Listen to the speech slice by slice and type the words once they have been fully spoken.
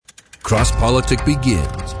CrossPolitic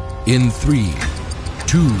begins in 3,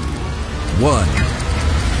 2, 1. I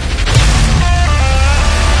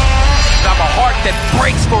have a heart that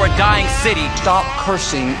breaks for a dying city. Stop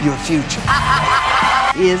cursing your future.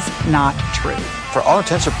 Is not true. For all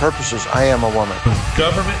intents and purposes, I am a woman. No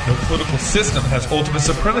government, no political system has ultimate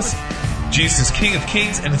supremacy. Jesus is King of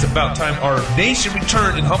Kings, and it's about time our nation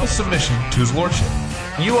returned in humble submission to his lordship.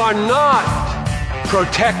 You are not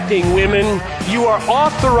protecting women. You are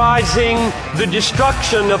authorizing the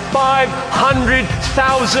destruction of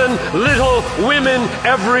 500,000 little women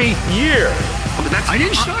every year. But I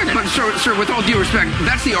didn't start it. But sir, with all due respect,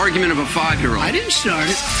 that's the argument of a 5-year-old. I didn't start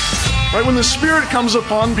it. Right, when the Spirit comes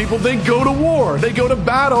upon people, they go to war. They go to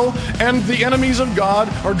battle, and the enemies of God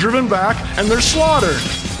are driven back, and they're slaughtered.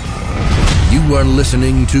 You are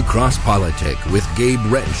listening to CrossPolitic with Gabe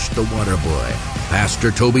Wrench, the Water Boy,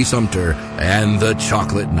 Pastor Toby Sumter, and the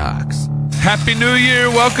Chocolate Knox. Happy New Year.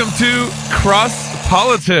 Welcome to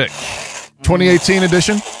CrossPolitic. 2018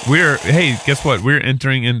 edition. Hey, guess what? We're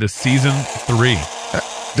entering into season 3.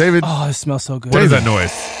 David. Oh, it smells so good. What is that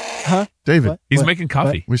noise? Huh? David. What? He's making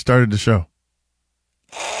coffee. We started the show.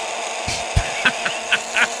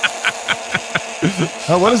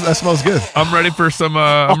 Oh, what is that? Smells good. I'm ready for some.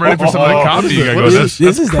 I'm ready for some of the coffee. You gotta go. This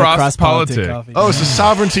is CrossPolitic coffee. Oh, it's a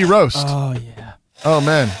sovereignty roast. Oh yeah. Oh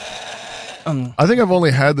man. I think I've only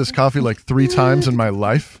had this coffee like 3 times in my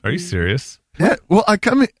life. Are you serious? Yeah. Well, I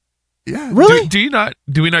come in. Yeah. Really?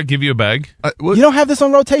 Do we not give you a bag? You don't have this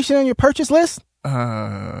on rotation on your purchase list?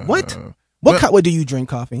 What? What do you drink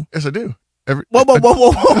coffee? Yes, I do. Whoa!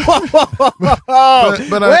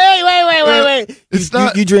 Wait! It's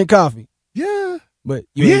not. You drink coffee? Yeah. But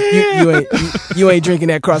you ain't drinking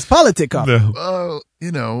that CrossPolitic coffee.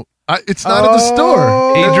 No. It's not at the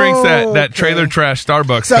store. He drinks that trailer trash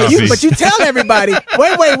Starbucks coffee. But you tell everybody. Wait.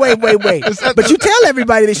 But you tell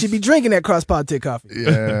everybody they should be drinking that CrossPolitic coffee.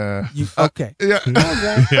 Yeah. Okay. Yeah.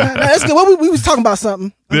 That's good. We was talking about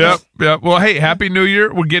something. Okay. Yep. Well, hey, Happy New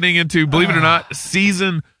Year. We're getting into, believe it or not,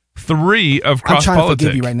 season 3 of CrossPolitic. I'm trying to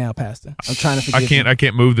forgive you right now, Pastor. I'm trying to forgive you. I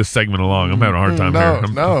can't move this segment along. I'm having a hard time here.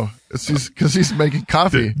 No. It's because he's making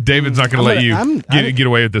coffee. David's not going to let you get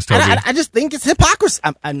away with this, Toby. I just think it's hypocrisy.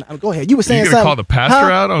 Go ahead. You were saying something. You going to call the pastor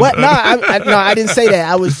out? What? No, I didn't say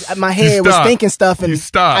that. My head was thinking stuff, and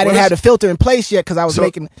I didn't have the filter in place yet because I was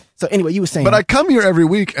making. So anyway, you were saying. But I come here every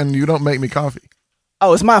week, and you don't make me coffee.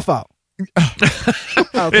 Oh, it's my fault.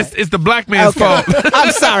 Okay. It's the black man's fault.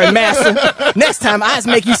 I'm sorry, master. Next time, I just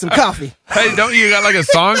make you some coffee. Hey, don't you got like a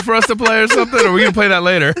song for us to play or something? Or are we gonna play that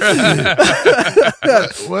later?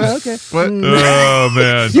 Well, okay. What? Oh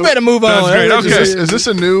man, you better move on. That's great. Okay, is this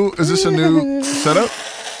a new setup?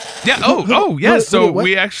 Yeah. Oh, yes. So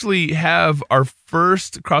we actually have our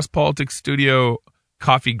first CrossPolitic studio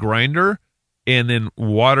coffee grinder, and then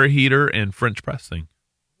water heater and French press thing.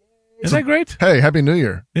 Isn't that great? Hey, Happy New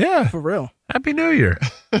Year. Yeah. For real. Happy New Year.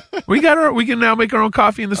 We can now make our own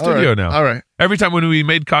coffee in the studio now. All right. Every time when we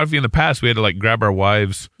made coffee in the past, we had to like grab our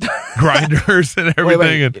wives' grinders and everything.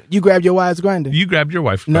 Wait. And you grabbed your wife's grinder? You grabbed your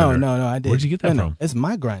wife's grinder. No, I didn't. Where'd you get that from? It's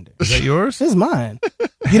my grinder. Is that yours? It's mine.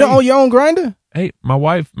 You don't own your own grinder? Hey, my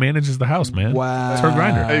wife manages the house, man. Wow. It's her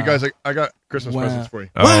grinder. Hey, you guys, I got Christmas presents for you.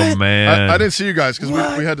 Oh, man. I didn't see you guys because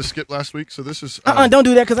we had to skip last week, so this is... don't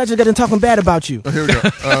do that because I just got done talking bad about you. Oh, here we go.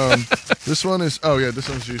 This one is... Oh, yeah, this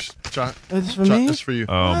one's you. Is this for me? This is for you.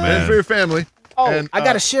 Oh, man. And for your family. Oh, and, I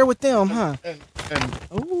got to share with them, huh? And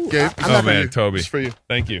Gabe, Gabe, Toby. It's for you.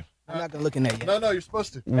 Thank you. I'm not going to look in that yet. No, you're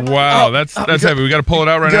supposed to. Wow, that's heavy. We got to pull it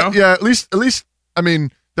out right now? Yeah, at least, I mean,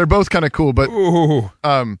 they're both kind of cool, but... Ooh.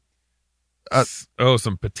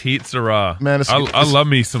 Some petite Syrah. Man, I love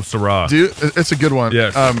me some Syrah. Dude, it's a good one.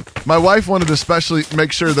 Yes. My wife wanted to especially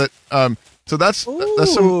make sure that so that's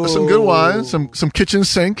some good wine, some kitchen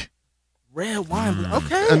sink. Red wine.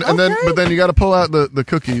 Okay. And then you got to pull out the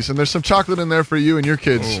cookies, and there's some chocolate in there for you and your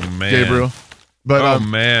kids, Gabriel. But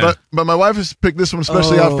man. But my wife has picked this one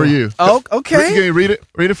especially out for you. Oh, okay. Can you read it?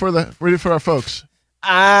 Read it for our folks.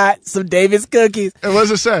 Some David's cookies. And what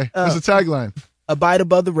does it say? What's the tagline? A bite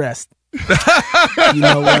above the rest. You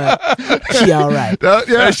know what? She all right.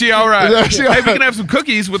 Yeah, she all right. Yeah, hey, we can have some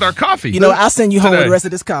cookies with our coffee. You know, I'll send you home with the rest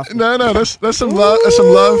of this coffee. No, that's some love. That's some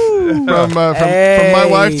love from my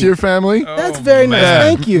wife to your family. That's very nice.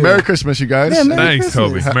 Thank you. Merry Christmas, you guys. Yeah, Thanks,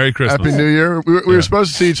 Toby. Merry Christmas. Happy New Year. We were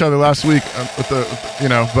supposed to see each other last week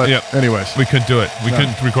anyways, we couldn't do it. We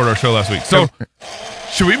couldn't record our show last week. So.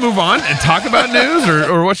 Should we move on and talk about news,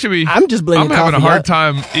 or what should we? I'm just blaming. I'm having a hard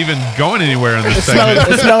time even going anywhere in this segment.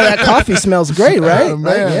 The smell of that coffee smells great, right? Oh,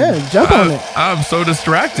 man. Yeah, jump on it. I'm so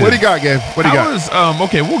distracted. What do you got, Gabe? What do you got?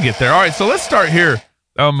 Okay, we'll get there. All right, so let's start here.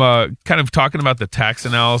 kind of talking about the tax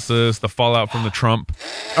analysis, the fallout from the Trump.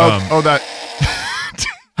 That.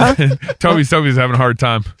 Toby's having a hard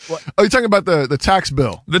time. What? Oh, you're talking about the tax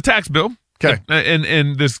bill. The tax bill. Okay.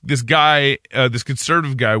 And this guy, this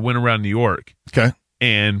conservative guy, went around New York. Okay.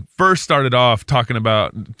 And first started off talking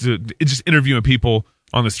about just interviewing people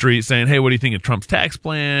on the street, saying, "Hey, what do you think of Trump's tax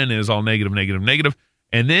plan? It is all negative, negative, negative."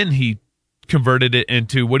 And then he converted it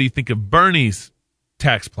into, "What do you think of Bernie's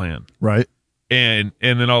tax plan?" Right. And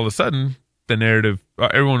then all of a sudden, the narrative,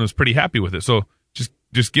 everyone was pretty happy with it. So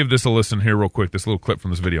just give this a listen here real quick, this little clip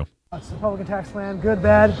from this video. It's the Republican tax plan, good,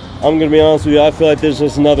 bad? I'm going to be honest with you, I feel like there's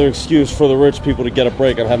just another excuse for the rich people to get a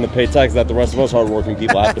break on having to pay taxes that the rest of us hardworking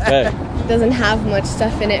people have to pay. It doesn't have much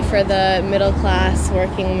stuff in it for the middle class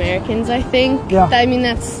working Americans, I think. Yeah. I mean,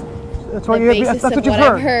 that's what the basis of what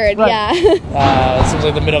I've heard, right. Yeah. It seems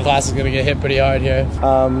like the middle class is going to get hit pretty hard here.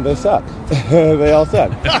 They suck. They all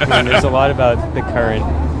suck. I mean, there's a lot about the current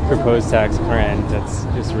proposed tax plan that's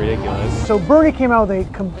just ridiculous. So Bernie came out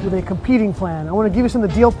with a competing plan. I want to give you some of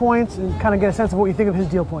the deal points and kind of get a sense of what you think of his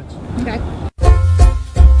deal points. Okay.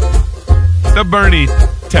 The Bernie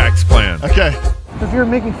tax plan. Okay. So if you're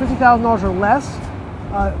making $50,000 or less,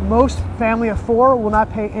 most family of four will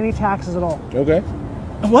not pay any taxes at all. Okay.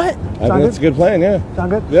 What? I think that's a good plan, yeah.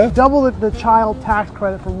 Sound good? Yeah. Double the child tax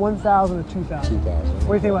credit from $1,000 to $2,000. What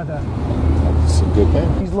do you think about that? That's a good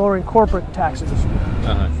plan. He's lowering corporate taxes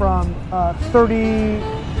from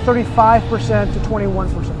 35% to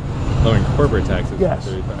 21%. Lowering corporate taxes? Yes.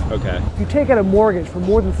 35. Okay. If you take out a mortgage for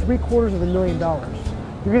more than $750,000,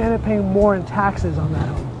 you're going to end up paying more in taxes on that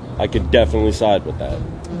home. I could definitely side with that.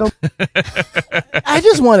 I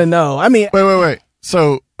just want to know. I mean, wait.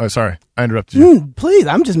 So, sorry, I interrupted you. Please,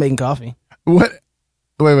 I'm just making coffee. What?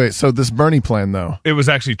 Wait. So this Bernie plan, though, it was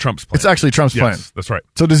actually Trump's plan. It's actually Trump's plan. That's right.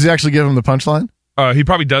 So does he actually give him the punchline? He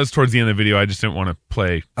probably does towards the end of the video. I just didn't want to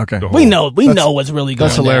play. Okay. The whole, we know what's really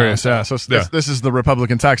going on. That's hilarious. Yeah. So this is the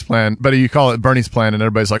Republican tax plan, but you call it Bernie's plan, and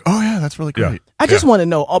everybody's like, "Oh yeah, that's really great." Yeah. I just want to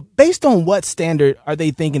know, based on what standard are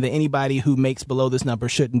they thinking that anybody who makes below this number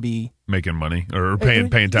shouldn't be making money or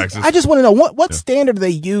paying taxes? I just want to know what standard are they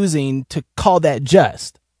using to call that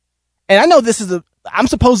just? And I know this is I'm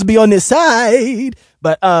supposed to be on this side,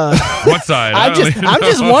 but what side? I'm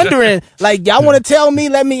just wondering, like, y'all want to tell me,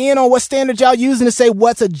 let me in on what standard y'all using to say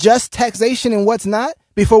what's a just taxation and what's not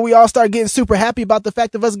before we all start getting super happy about the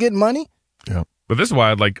fact of us getting money? Yeah. But this is why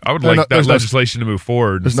I would like that legislation to move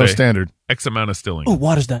forward. There's no standard. X amount of stealing. Oh,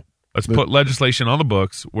 water's done. Let's put legislation on the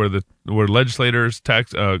books where legislators,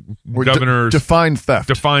 governors define theft.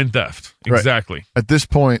 Exactly. Right. At this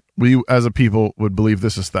point, we as a people would believe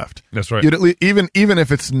this is theft. That's right. Even if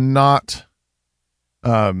it's not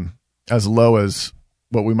as low as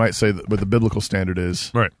what we might say what the biblical standard is.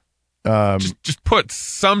 Right. Just put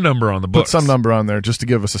some number on the books. Put some number on there just to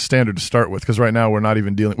give us a standard to start with, because right now we're not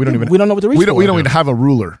even dealing. We don't know what to reach for. We don't even have a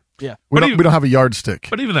ruler. Yeah. We don't have a yardstick.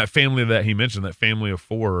 But even that family that he mentioned, that family of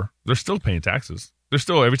four, they're still paying taxes. They're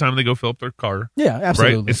still, every time they go fill up their car. Yeah,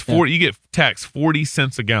 absolutely. Right? It's you get taxed 40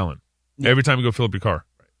 cents a gallon every time you go fill up your car.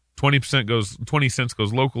 20 cents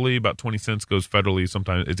goes locally, about 20 cents goes federally.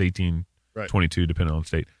 Sometimes it's 18, 22, depending on the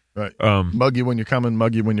state. Right. Mug you when you're coming,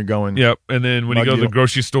 mug you when you're going. Yep. And then when you go to the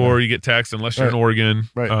grocery store, you get taxed unless you're in Oregon.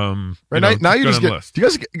 Right. Now you just get. Do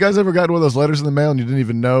you guys ever got one of those letters in the mail and you didn't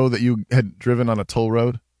even know that you had driven on a toll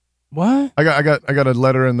road? What? I got a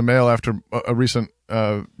letter in the mail after a recent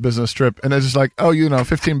business trip, and it's just like, oh,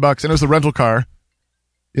 $15, and it was the rental car,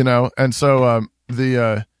 and so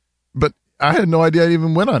but I had no idea I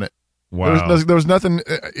even went on it. Wow. There was nothing,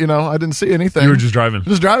 I didn't see anything. You were just driving.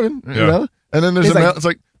 you know, and then there's a mail. It's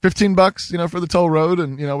like $15, for the toll road,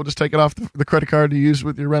 and we'll just take it off the credit card to use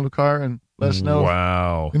with your rental car, and let us know.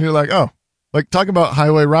 Wow. And you're like, oh. Like, talk about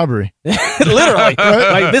highway robbery. Literally.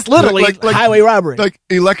 Like, this literally like highway robbery. Like,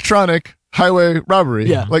 electronic highway robbery.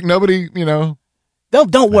 Yeah. Like, nobody,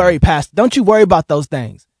 Don't worry, Pastor. Don't you worry about those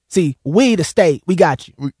things. See, we, the state, we got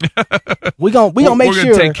you. We gonna make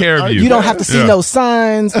sure take care of you. You don't have to see no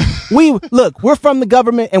signs. We're from the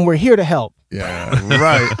government, and we're here to help. Yeah,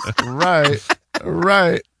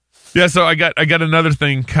 right. Yeah, so I got another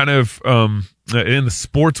thing kind of in the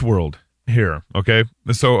sports world here, okay?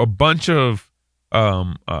 So a bunch of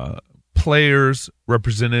players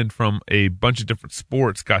represented from a bunch of different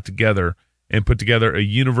sports got together and put together a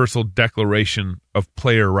universal declaration of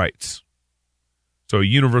player rights. So a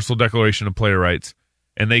universal declaration of player rights,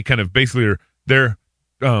 and they kind of basically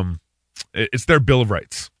it's their Bill of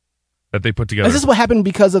Rights that they put together. Is this what happened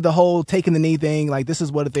because of the whole taking the knee thing? Like, this is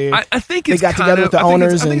what they got together with the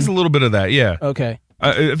owners? I think it's a little bit of that, yeah. Okay.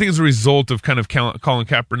 I think it's a result of kind of Colin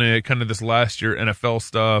Kaepernick, kind of this last year NFL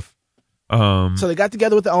stuff. So they got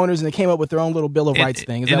together with the owners and they came up with their own little Bill of Rights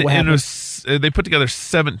thing. Is that what happened? They put together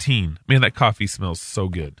 17. Man, that coffee smells so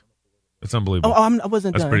good. It's unbelievable. I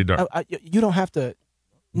wasn't That's done. pretty dark. You don't have to.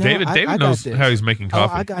 No, David knows how he's making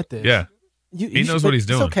coffee. I got this. Yeah. He knows what he's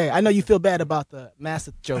doing. It's okay. I know you feel bad about the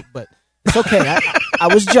massive joke, but it's okay.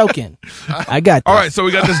 I was joking. I got this. All right, so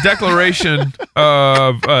we got this declaration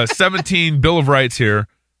of 17 Bill of Rights here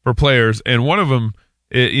for players, and one of them,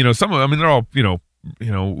 some of them, I mean, they're all,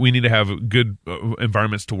 we need to have good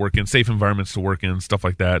environments to work in, safe environments to work in, stuff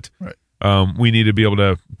like that. Right. We need to be able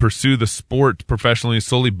to pursue the sport professionally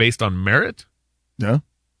solely based on merit. Yeah.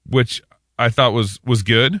 Which I thought was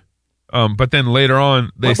good. But then later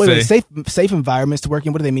on, they say safe environments to work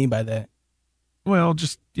in. What do they mean by that? Well,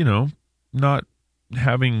 just, not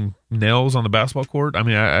having nails on the basketball court. I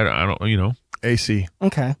mean, I don't, AC.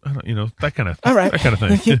 Okay. I don't, that kind of, all right. that kind of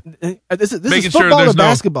thing. This is football or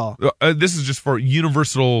basketball? This is just for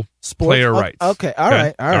universal player rights. Okay. All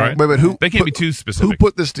right. Wait, but who? They can't be too specific. Who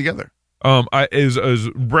put this together? Is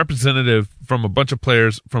representative from a bunch of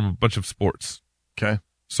players from a bunch of sports. Okay.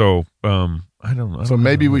 So, I don't know. So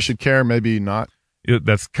maybe we should care, maybe not.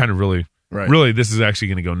 That's kind of really, this is actually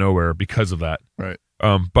going to go nowhere because of that. Right.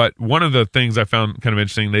 But one of the things I found kind of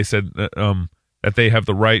interesting, they said that they have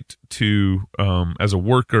the right to, as a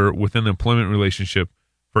worker within the employment relationship,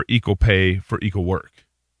 for equal pay for equal work.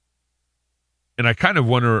 And I kind of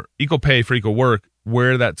wonder, equal pay for equal work,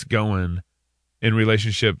 where that's going in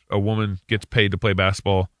relationship. A woman gets paid to play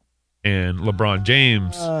basketball, and LeBron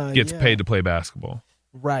James gets paid to play basketball.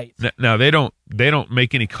 Right. Now they don't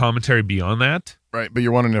make any commentary beyond that. Right, but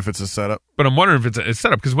you're wondering if it's a setup. But I'm wondering if it's a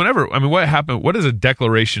setup, because what happened? What is a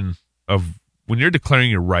declaration of when you're declaring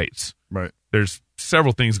your rights? Right. There's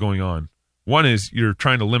several things going on. One is you're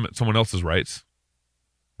trying to limit someone else's rights.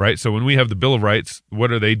 Right. So when we have the Bill of Rights,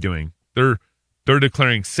 what are they doing? They're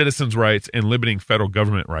declaring citizens' rights and limiting federal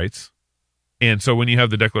government rights. And so when you have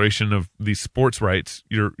the declaration of these sports rights,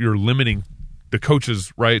 you're limiting the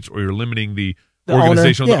coaches' rights, or you're limiting the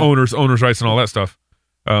organization, the owners' rights, and all that stuff.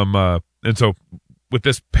 And so with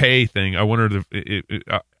this pay thing, I wonder if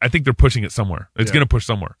I think they're pushing it somewhere. It's going to push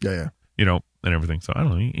somewhere. Yeah. And everything. So I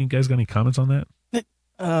don't know. You guys got any comments on that?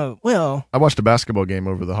 Well, I watched a basketball game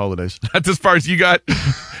over the holidays. That's as far as you got.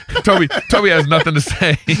 Toby has nothing to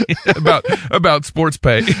say about sports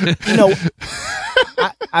pay.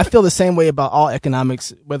 I feel the same way about all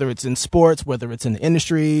economics, whether it's in sports, whether it's in the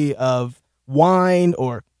industry of wine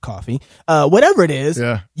or coffee, whatever it is.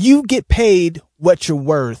 Yeah. You get paid what you're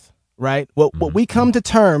worth, right? What we come to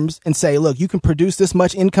terms and say, look, you can produce this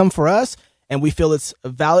much income for us, and we feel it's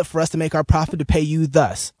valid for us to make our profit to pay you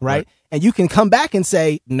thus, right? And you can come back and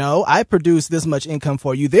say, no, I produce this much income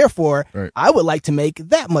for you. Therefore, I would like to make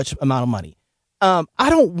that much amount of money. I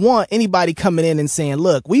don't want anybody coming in and saying,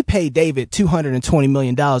 look, we paid David $220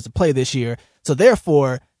 million to play this year. So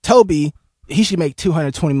therefore, Toby, he should make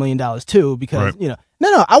 $220 million too, because,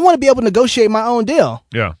 no, I want to be able to negotiate my own deal.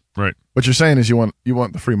 Yeah. Right. What you're saying is you want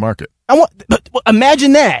the free market. But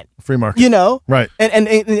imagine that. Free market. Right. And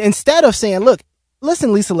instead of saying, look,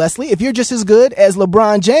 listen, Lisa Leslie, if you're just as good as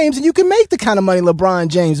LeBron James, and you can make the kind of money LeBron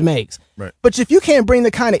James makes. Right. But if you can't bring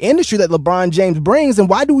the kind of industry that LeBron James brings, then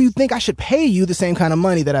why do you think I should pay you the same kind of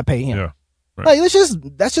money that I pay him? Yeah. Right. Like,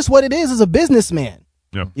 that's just what it is as a businessman.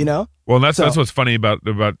 Yeah. Well, that's what's funny about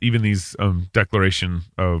even these declaration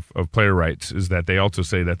of player rights is that they also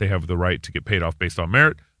say that they have the right to get paid off based on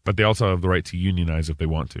merit, but they also have the right to unionize if they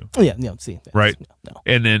want to. Yeah, right. No.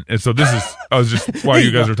 And so this is, I was just, while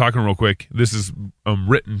you guys are talking real quick, this is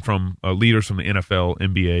written from leaders from the NFL,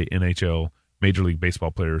 NBA, NHL, Major League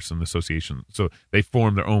Baseball Players and Association. So they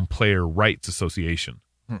form their own player rights association,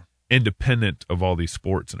 independent of all these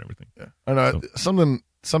sports and everything. Yeah. I know, something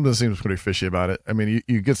seems pretty fishy about it. I mean,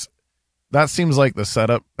 you get, that seems like the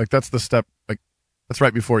setup. Like that's the step. Like that's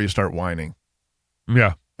right before you start whining.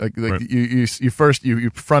 Yeah. Like you first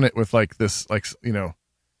front it with like this, like,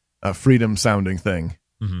 a freedom sounding thing,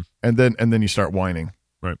 and then you start whining,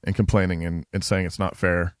 right, and complaining and saying it's not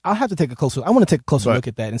fair. I'll have to take a closer look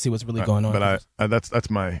at that and see what's really going on. But that's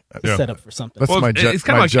my setup for something. That's it's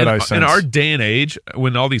kind of like Jedi sense. In our day and age,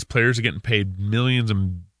 when all these players are getting paid millions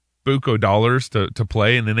and buco dollars to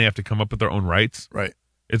play, and then they have to come up with their own rights. Right.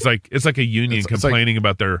 It's like a union complaining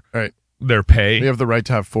about their They pay. have the right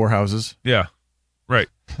to have 4 houses. Yeah. Right.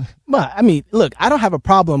 But I mean, look, I don't have a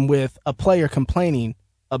problem with a player complaining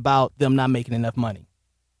about them not making enough money.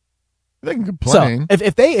 They can complain. So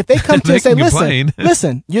if they come to and say,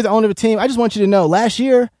 listen, you're the owner of a team. I just want you to know, last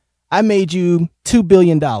year I made you $2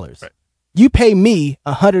 billion. Right. You pay me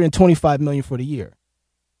 $125 million for the year,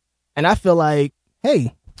 and I feel like,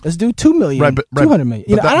 hey, Let's do 2 million, right, but, 200 million.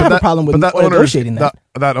 You know, I don't have a problem with negotiating that.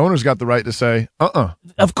 That owner's got the right to say,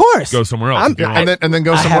 Of course. Go somewhere else. And then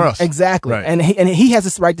go somewhere else. Exactly. Right. And he has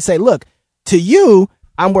this right to say, look, to you,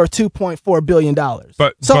 I'm worth $2.4 billion.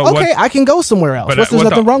 But I can go somewhere else. There's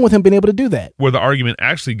nothing wrong with him being able to do that. Where the argument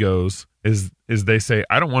actually goes is they say,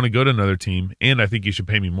 I don't want to go to another team, and I think you should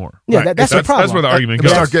pay me more. Yeah, that's the problem. That's where the argument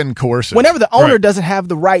goes. Start getting coercive. Whenever the owner doesn't have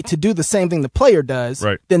the right to do the same thing the player does,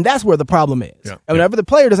 then that's where the problem is. Yeah. And whenever the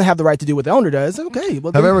player doesn't have the right to do what the owner does, okay.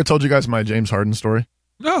 Well, have I ever told you guys my James Harden story?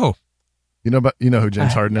 No. You know who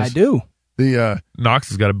James Harden is? I do. Knox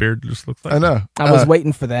has got a beard that just looks like I know. I was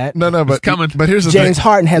waiting for that. No, but coming. But here's the James thing.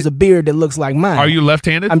 Harden has a beard that looks like mine. Are you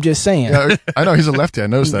left-handed? I'm just saying. Yeah, I know he's a lefty. I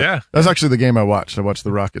noticed that. Yeah. That's actually the game I watched. I watched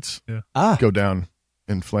the Rockets go down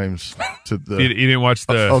in flames to the. You didn't watch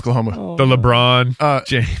the Oklahoma, the LeBron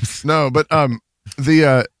James. No, but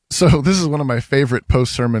so this is one of my favorite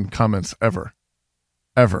post-sermon comments ever.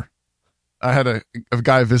 I had a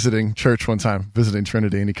guy visiting church one time, visiting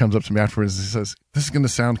Trinity, and he comes up to me afterwards and he says, "This is going to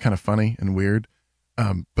sound kind of funny and weird,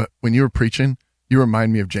 but when you were preaching, you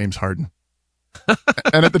remind me of James Harden."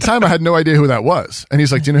 And at the time, I had no idea who that was. And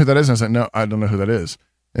he's like, "Do you know who that is?" And I was like, "No, I don't know who that is."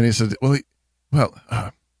 And he said, "Well,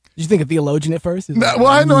 did you think a theologian at first? Well,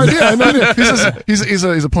 I had no idea. He says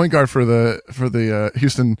he's a point guard for the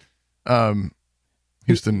Houston for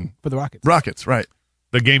the Rockets. Rockets, right?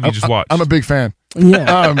 The game you just watched. I'm a big fan.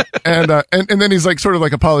 Yeah. And then he's like sort of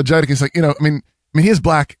like apologetic. He's like, I mean he is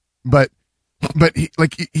black, but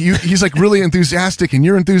he's like really enthusiastic, and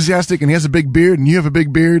you're enthusiastic, and he has a big beard, and you have a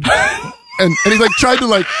big beard, and he like tried to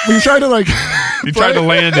land it here. He tried to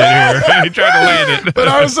land it. But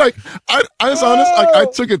I was like, I was honest, like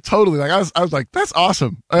I took it totally. Like I was like, that's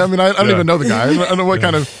awesome. I mean, I don't even know the guy. I don't know what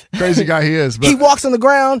kind of crazy guy he is. But he walks on the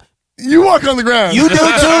ground. You walk on the ground. You do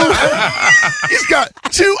too. He's got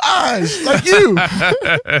 2 eyes like you.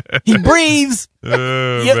 He breathes.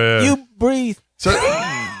 Man. You breathe. So, do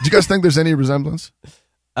you guys think there's any resemblance?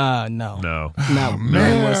 No. No.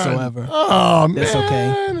 None whatsoever. Oh, man. That's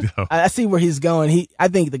okay. No. I see where he's going. I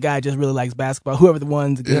think the guy just really likes basketball. Whoever the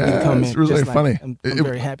ones that come in. It's really funny. I'm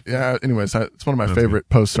very happy. Yeah, anyways, it's one of my favorite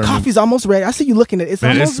post-sermon. Coffee's almost ready. I see you looking at it. It's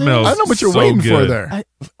almost it smells ready. I know what you're so waiting good. for there.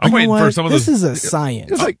 I'm waiting for some of this those. This is a science.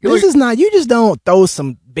 This is not, you just don't throw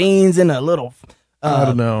some beans in a little I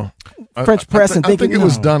don't know. French press and I think it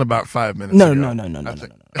was done about 5 minutes ago. No.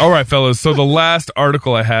 All right, fellas. So the last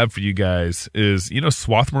article I have for you guys is,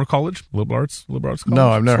 Swarthmore College, liberal arts college. No,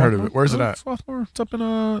 I've never heard of it. Where's it at? Swarthmore. It's up in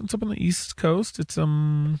the East Coast. It's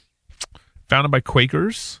founded by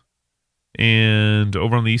Quakers, and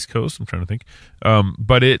over on the East Coast. I'm trying to think.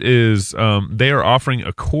 But it is they are offering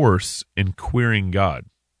a course in queering God.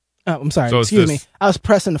 Oh, I'm sorry. Excuse me. I was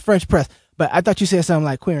pressing the French press, but I thought you said something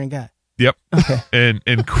like queering God. Yep. Okay.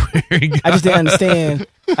 And queering God. I just didn't understand.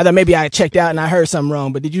 I thought maybe I checked out and I heard something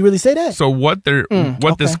wrong, but did you really say that? So what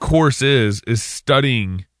this course is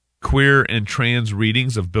studying queer and trans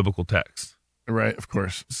readings of biblical texts. Right, of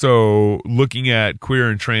course. So looking at queer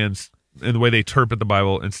and trans and the way they interpret the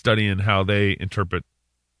Bible and studying how they interpret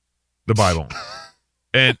the Bible.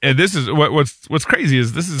 And this is what's crazy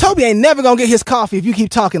is this is Toby ain't never gonna get his coffee if you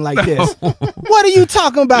keep talking like this. What are you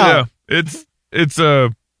talking about? Yeah, it's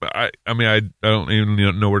I don't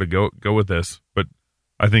even know where to go with this, but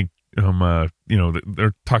I think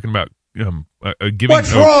they're talking about giving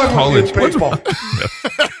What's wrong college. with you people?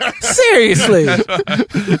 Seriously,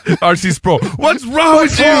 RC Sproul. What's wrong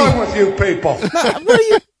with you? What's wrong with you people? What are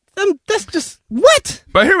you? That's just what?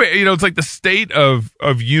 But here, it's like the state of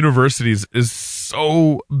universities is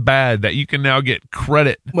so bad that you can now get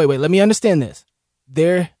credit. Wait, let me understand this.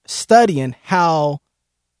 They're studying how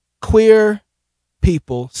queer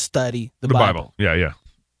people study the Bible. Yeah.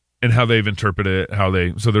 And how they've interpreted it,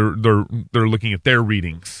 they're looking at their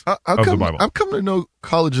readings of the Bible. I'm coming to know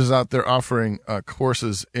colleges out there offering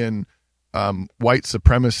courses in white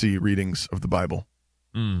supremacy readings of the Bible.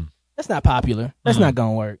 That's not popular. That's not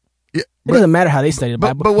going to work. Yeah, it doesn't matter how they study the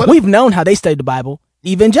Bible. But we've known how they study the Bible.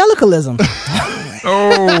 Evangelicalism.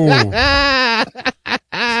 Oh.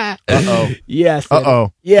 Uh-oh. Yes.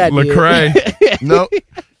 Uh-oh. Yeah. Lecrae. No.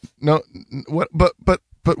 What? But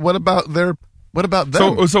what about them?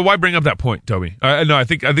 So why bring up that point, Toby? No, I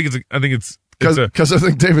think it's because I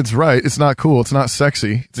think David's right. It's not cool. It's not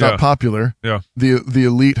sexy. It's not popular. Yeah. The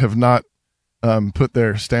elite have not put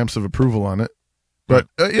their stamps of approval on it. But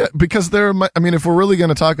because if we're really going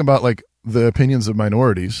to talk about like the opinions of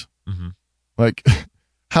minorities, like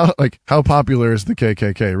how popular is the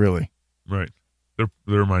KKK really? Right.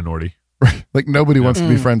 They're a minority. Right. Like nobody wants to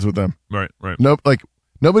be friends with them. Right. Nope. Like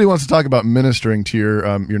Nobody wants to talk about ministering to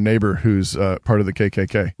your neighbor who's part of the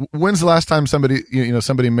KKK. When's the last time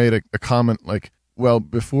somebody made a comment like, well,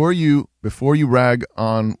 before you rag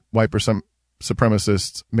on white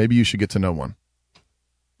supremacists, maybe you should get to know one.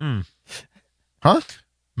 Huh?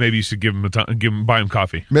 Maybe you should buy them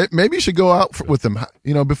coffee. Maybe you should go out with them.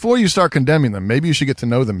 Before you start condemning them, maybe you should get to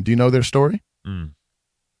know them. Do you know their story?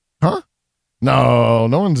 Huh? No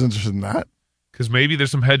one's interested in that. Because maybe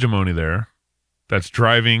there's some hegemony there that's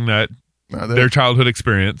driving their childhood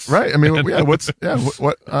experience. Right. I mean,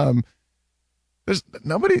 there's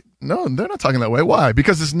nobody. No, they're not talking that way. Why?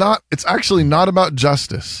 Because it's actually not about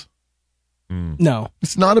justice. No.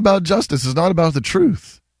 It's not about justice. It's not about the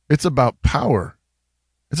truth. It's about power.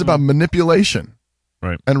 It's about manipulation.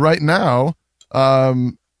 Right. And right now,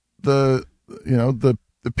 the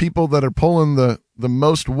people that are pulling the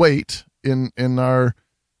most weight in our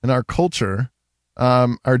culture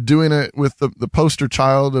are doing it with the poster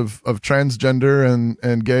child of transgender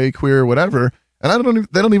and gay, queer, whatever. And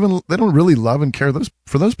they don't really love and care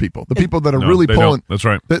for those people. The people that are really pulling. Don't. That's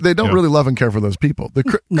right. They don't really love and care for those people.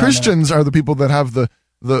 The Christians are the people that have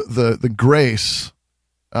the grace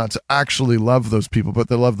to actually love those people, but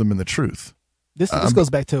they love them in the truth. This goes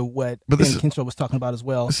back to what Ben Kinchrow was talking about as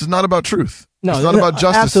well. This is not about truth. No, it's not about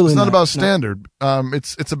justice. Absolutely it's not about no. standard.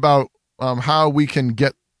 It's about how we can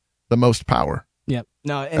get the most power. Yep.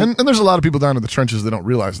 No, and there's a lot of people down in the trenches that don't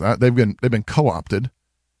realize that they've been co-opted.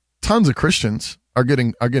 Tons of Christians are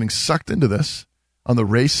getting sucked into this on the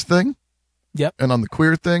race thing. Yep. And on the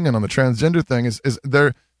queer thing and on the transgender thing is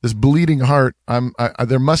there this bleeding heart.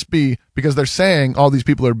 There must be, because they're saying all these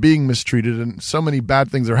people are being mistreated and so many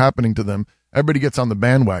bad things are happening to them. Everybody gets on the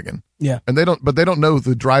bandwagon. Yeah. And they don't know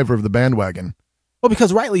the driver of the bandwagon. Well,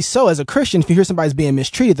 because rightly so, as a Christian, if you hear somebody's being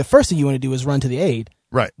mistreated, the first thing you want to do is run to the aid.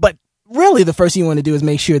 Right. But really the first thing you want to do is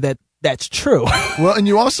make sure that that's true. Well, and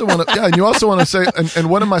you also want to say, and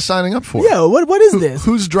what am I signing up for? Yeah, what is this?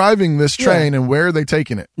 Who's driving this train and where are they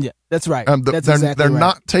taking it? Yeah, that's right. They're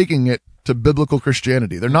not taking it to biblical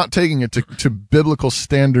Christianity. They're not taking it to biblical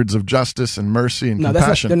standards of justice and mercy and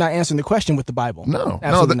compassion. They're not answering the question with the Bible. No,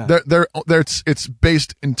 it's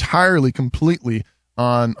based entirely, completely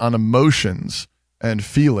on emotions and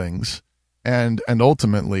feelings, and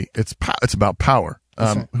ultimately it's about power.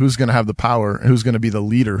 Who's going to have the power? Who's going to be the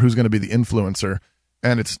leader? Who's going to be the influencer?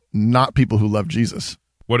 And it's not people who love Jesus.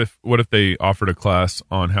 What if they offered a class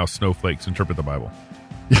on how snowflakes interpret the Bible?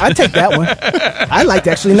 I'd take that one. I'd like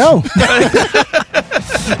to actually know.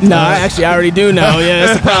 No, I already do know. Yeah,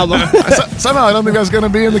 that's the problem. Somehow I don't think that's going to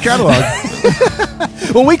be in the catalog.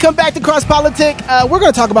 When we come back to CrossPolitic, we're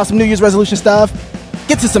going to talk about some New Year's resolution stuff,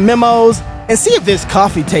 get to some memos, and see if this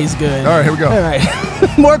coffee tastes good. All right, here we go. All right.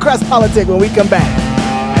 More CrossPolitic when we come back.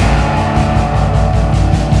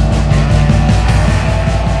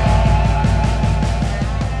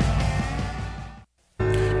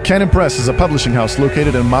 Canon Press is a publishing house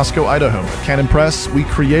located in Moscow, Idaho. At Canon Press, we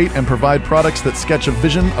create and provide products that sketch a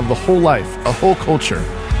vision of the whole life, a whole culture,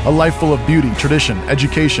 a life full of beauty, tradition,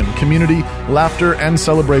 education, community, laughter, and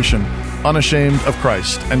celebration, unashamed of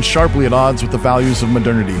Christ, and sharply at odds with the values of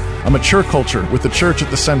modernity. A mature culture with the church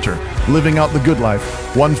at the center, living out the good life,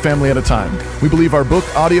 one family at a time. We believe our book,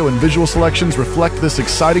 audio, and visual selections reflect this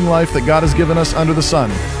exciting life that God has given us under the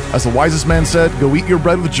sun. As the wisest man said, go eat your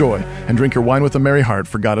bread with joy and drink your wine with a merry heart,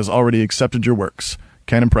 for God has already accepted your works.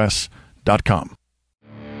 CanonPress.com.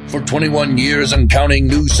 For 21 years and counting,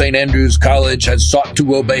 New St. Andrews College has sought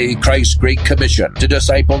to obey Christ's Great Commission to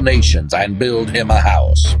disciple nations and build him a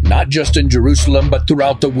house, not just in Jerusalem, but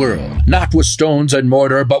throughout the world. Not with stones and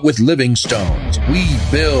mortar, but with living stones. We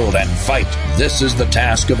build and fight. This is the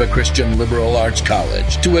task of a Christian liberal arts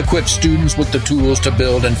college, to equip students with the tools to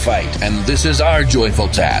build and fight. And this is our joyful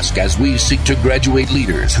task as we seek to graduate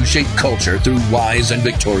leaders who shape culture through wise and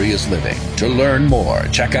victorious living. To learn more,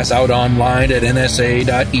 check us out online at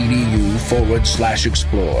nsa.edu/explore.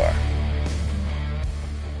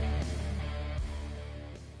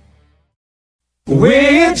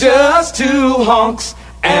 We're just two honks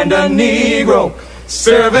and a Negro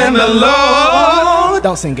serving the Lord.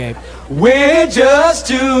 Don't sing, Gabe. We're just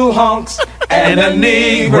two honks and a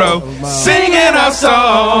Negro singing our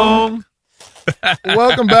song.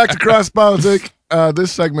 Welcome back to CrossPolitic.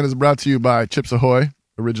 This segment is brought to you by Chips Ahoy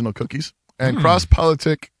Original Cookies and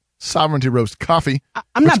CrossPolitic Sovereignty Roast Coffee.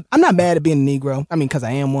 I'm not mad at being a Negro. I mean, because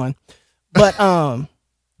I am one. But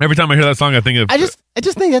every time I hear that song, I think of I just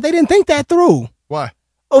think that they didn't think that through. Why?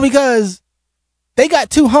 Oh, because they got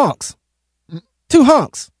two honks. Two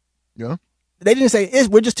honks. Yeah. They didn't say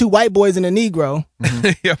we're just two white boys and a Negro.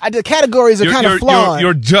 Yeah. The categories are kind of flawed.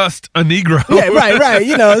 You're just a Negro. Yeah, right.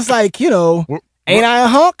 You know, it's like, you know, Ain't I a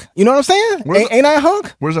hunk? You know what I'm saying? Ain't I a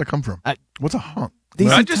hunk? Where does that come from? What's a hunk?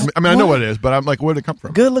 Decent, I know what it is, but I'm like, where did it come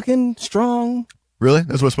from? Good looking, strong. Really?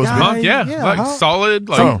 That's what it's supposed to be? Hunk, yeah. Like hunk. solid.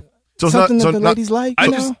 Like, so it's something not, that the ladies like. I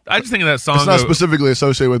just think of that song. It's not specifically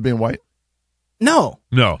associated with being white? No.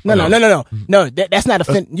 No. That's not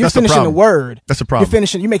a you're finishing the word. That's a problem.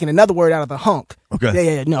 You're making another word out of the hunk.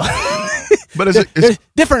 Okay. Yeah, no. But there's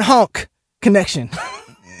different hunk connection.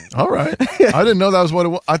 All right. I didn't know that was what it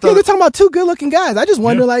was. I thought we're talking about two good looking guys. I just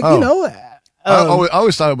wonder, I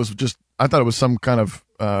always thought it was I thought it was some kind of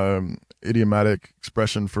idiomatic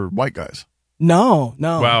expression for white guys. No.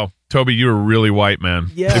 Wow. Toby, you're really white, man.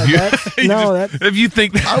 Yeah. If you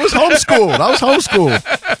think I was homeschooled.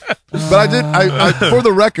 But I for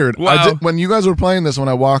the record, I did, when you guys were playing this, when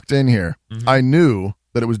I walked in here, I knew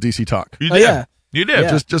that it was DC Talk. You did. Yeah. You did.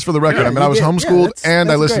 Yeah. Just for the record. I was homeschooled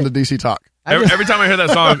and I listened to DC Talk. Every time I hear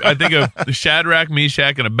that song, I think of Shadrach,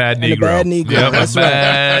 Meshach, and a bad Negro. Yep, That's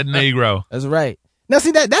bad Negro. That's right. Now,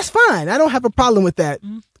 see, that's fine. I don't have a problem with that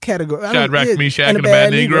category. Shadrach, Meshach, and a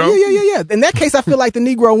bad Negro? Yeah. In that case, I feel like the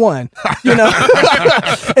Negro won.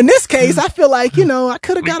 In this case, I feel like, I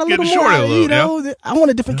could have got a little more. I want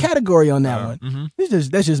a different category on that one. Mm-hmm.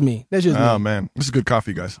 That's just me. Oh, man. This is good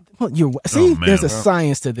coffee, guys. Well, there's a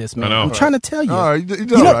science to this, man. I'm trying to tell you. Oh, you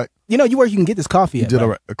did all right. You know where you can get this coffee at. You did all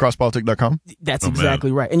right. CrossPolitic.com? That's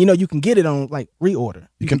exactly right. And you can get it on reorder.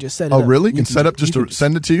 You can just set it up. Oh, really? You can set up just to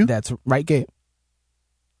send it to you? That's right, Gabe.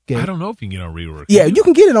 I don't know if you can get on reorder. Yeah, you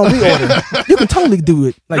can get it on reorder. You can totally do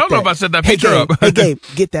it like that. I don't know if I set that Hey, picture Gabe, up. Hey, Gabe,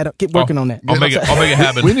 get that up. Get working on that. I'll make it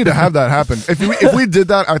happen. We need to have that happen. If we did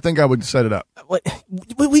that, I think I would set it up.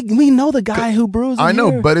 We know the guy who brews. I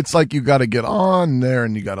know, but it's like you got to get on there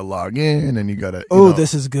and you got to log in and you got to. Oh,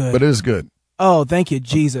 this is good. But it is good. Oh, thank you,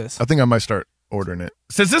 Jesus. I think I might start ordering it.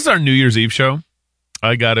 Since this is our New Year's Eve show,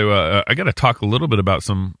 I got to talk a little bit about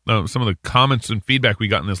some of the comments and feedback we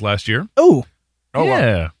got in this last year. Oh,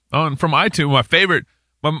 yeah. Wow. And from iTunes,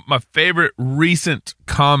 my favorite recent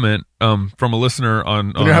comment from a listener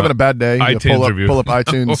on when you're having a bad day, iTunes pull up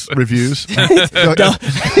iTunes reviews.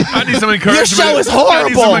 I need some encouragement. Your show is horrible. I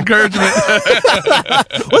need some encouragement.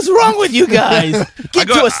 What's wrong with you guys? Get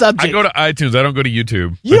to a subject. I go to iTunes. I don't go to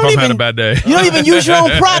YouTube. If I'm having a bad day. You don't even use your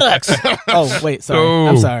own products. Oh, wait. Sorry.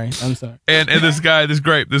 I'm sorry. And this guy, this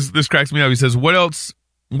cracks me up. He says, What else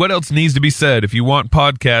needs to be said if you want a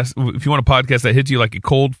podcast that hits you like a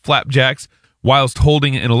cold flapjacks whilst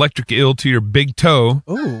holding an electric eel to your big toe?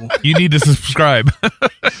 Ooh. You need to subscribe.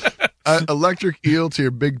 Electric eel to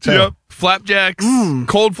your big toe. Yep. Flapjacks,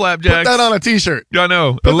 cold flapjacks. Put that on a t-shirt. I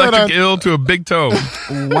know. Electric eel to a big toe.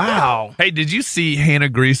 Wow. Hey, did you see Hannah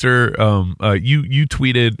Greaser? You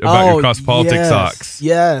tweeted about your CrossPolitic socks.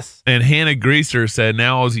 Yes. And Hannah Greaser said,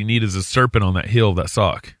 now all you need is a serpent on that heel of that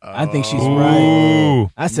sock. I think she's right.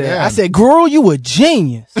 I said, girl, you a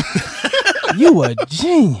genius. You a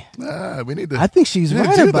genius. We need to. I think she's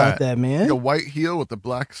right about that, man. Like a white heel with a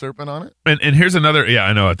black serpent on it. And here's another. Yeah,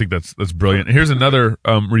 I know. I think that's brilliant. Here's another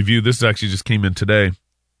review. This actually just came in today,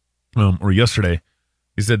 or yesterday.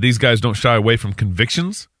 He said these guys don't shy away from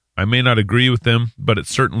convictions. I may not agree with them, but it's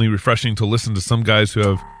certainly refreshing to listen to some guys who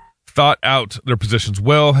have thought out their positions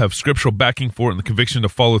well, have scriptural backing for it, and the conviction to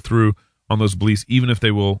follow through on those beliefs, even if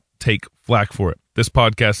they will take flack for it. This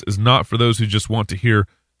podcast is not for those who just want to hear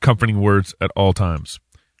comforting words at all times.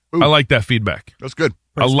 Ooh, I like that feedback. That's good.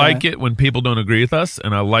 I like it when people don't agree with us,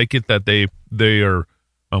 and I like it that they are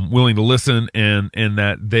willing to listen and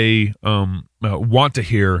that they want to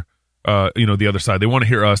hear the other side. They want to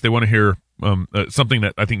hear us. They want to hear something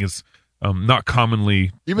that I think is not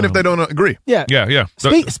commonly, even if they don't agree. Yeah.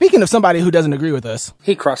 Speaking of somebody who doesn't agree with us.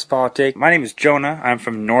 Hey, CrossPolitic. My name is Jonah. I'm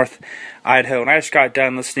from North Idaho, and I just got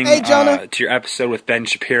done listening to your episode with Ben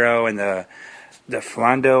Shapiro and the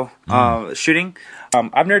Philando shooting.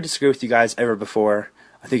 I've never disagreed with you guys ever before.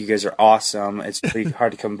 I think you guys are awesome. It's really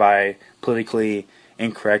hard to come by politically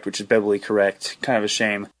incorrect, which is biblically correct. Kind of a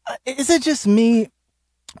shame. Is it just me?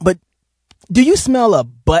 But do you smell a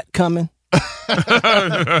butt coming?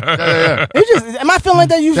 Yeah. Am I feeling like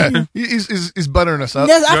that? He's buttering us up.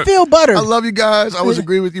 Yes, I feel buttered. I love you guys. I always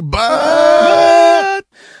agree with you, but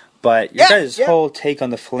your guys' whole take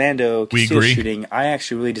on the Philando Castillo shooting, I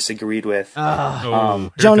actually really disagreed with.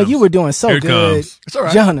 Jonah, you were doing so good. It's all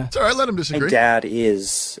right. Jonah. It's all right. Let him disagree. My dad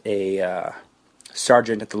is a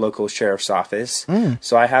sergeant at the local sheriff's office,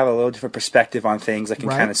 so I have a little different perspective on things. I can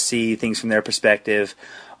kind of see things from their perspective.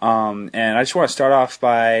 And I just want to start off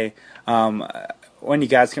by one of you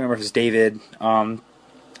guys, I can't remember if it was David,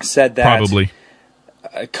 said that probably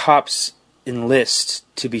cops enlist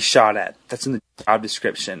to be shot at. That's in the job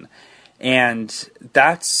description. And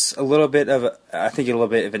that's a little bit of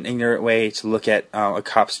an ignorant way to look at a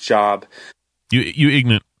cop's job. You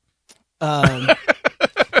ignorant.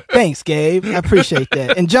 Thanks, Gabe. I appreciate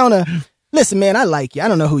that. And Jonah, listen, man, I like you. I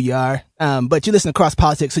don't know who you are, but you listen to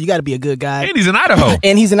CrossPolitic, so you got to be a good guy. And he's in Idaho.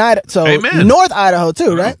 So Amen. North Idaho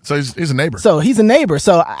too, right? So he's a neighbor. So he's a neighbor.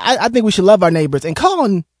 So I think we should love our neighbors. And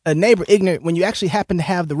calling a neighbor ignorant when you actually happen to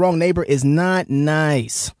have the wrong neighbor is not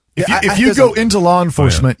nice. If you go into law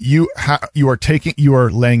enforcement, you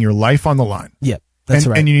are laying your life on the line. Yep, that's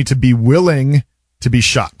right. And you need to be willing to be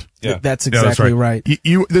shot. Yeah. That's exactly right.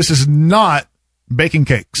 This is not baking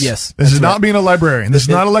cakes. Yes. This is not being a librarian. This is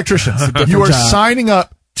not electricians. You are job. signing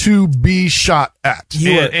up to be shot at.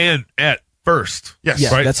 And at first. Yes.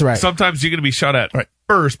 Yeah, right? that's right. Sometimes you're going to be shot at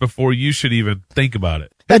first before you should even think about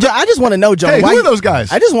it. I just want to know, Jonah. Hey, who are those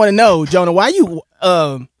guys? I just want to know, Jonah, why you...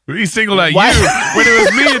 We singled out you when it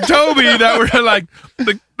was me and Toby that were like,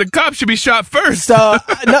 the cop should be shot first. So,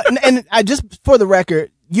 and I just, for the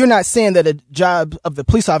record, you're not saying that a job of the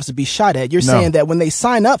police officer be shot at. You're saying that when they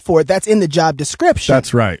sign up for it, that's in the job description.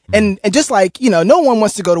 That's right. And just like, no one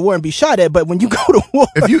wants to go to war and be shot at, but when you go to war,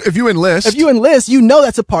 if you enlist,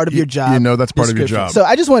 that's a part of your job. You know that's part of your job. So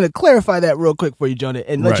I just wanted to clarify that real quick for you, Jonah,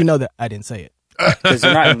 and let you know that I didn't say it. Because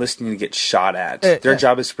they're not enlisting to get shot at. Their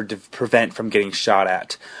job is to prevent from getting shot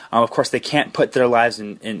at. Of course, they can't put their lives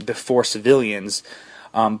in before civilians.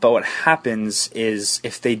 But what happens is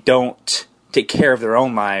if they don't take care of their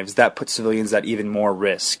own lives, that puts civilians at even more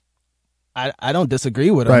risk. I don't disagree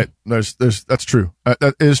with them. Right. That's true.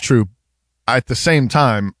 That is true. At the same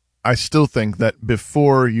time, I still think that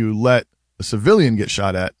before you let a civilian get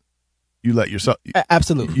shot at, you let yourself.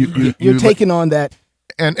 Absolutely. You're taking on that.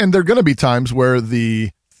 And there are going to be times where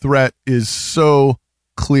the threat is so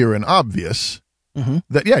clear and obvious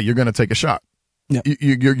that, you're going to take a shot. Yep.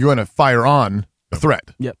 You're going to fire on a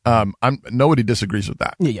threat. Yep. Nobody disagrees with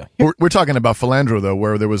that. Yeah. We're talking about Philandro, though,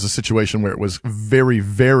 where there was a situation where it was very,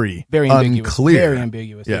 very, very unclear. Very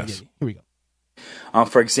ambiguous. Yes. Here we go.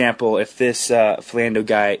 For example, if this Philandro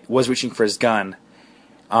guy was reaching for his gun,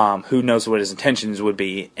 who knows what his intentions would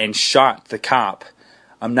be, and shot the cop,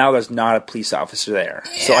 now there's not a police officer there.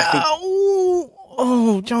 So I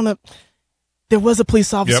think... Jonah, there was a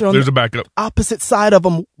police officer on the opposite side of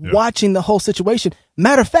him watching the whole situation.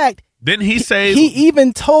 Matter of fact, didn't he say... He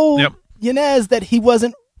even told Yanez that he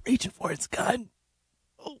wasn't reaching for his gun.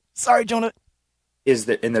 Oh, sorry, Jonah. Is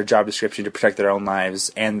that in their job description to protect their own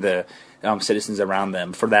lives and the citizens around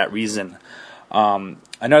them for that reason.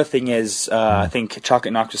 Another thing is, I think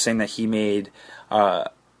Chocolate Knox was saying that he made...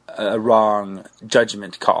 a wrong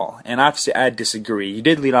judgment call, and obviously I disagree. You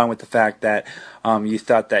did lead on with the fact that you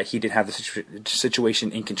thought that he didn't have the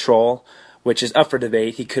situation in control, which is up for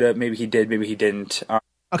debate. He could have, maybe he did, maybe he didn't.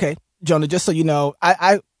 Okay, Jonah, just so you know,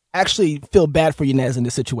 I actually feel bad for Yanez in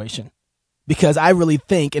this situation because I really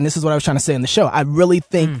think, and this is what I was trying to say in the show, I really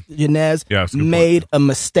think Yanez made a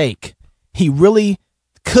mistake. He really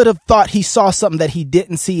could have thought he saw something that he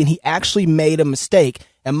didn't see, and he actually made a mistake.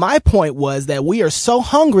 And my point was that we are so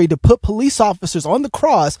hungry to put police officers on the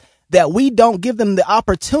cross that we don't give them the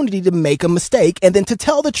opportunity to make a mistake and then to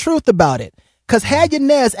tell the truth about it. Because had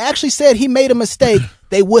Yanez actually said he made a mistake,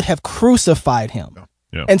 they would have crucified him.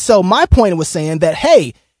 Yeah. And so my point was saying that,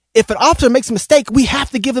 hey, if an officer makes a mistake, we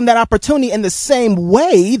have to give them that opportunity in the same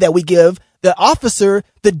way that we give the officer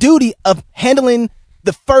the duty of handling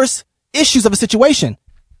the first issues of a situation.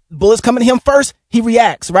 Bullets coming to him first, he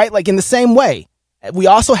reacts, right? Like in the same way. We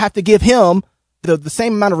also have to give him the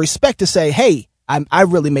same amount of respect to say, hey, I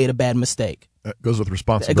really made a bad mistake. That goes with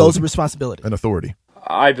responsibility. It goes with responsibility. And authority.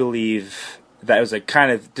 I believe that it was a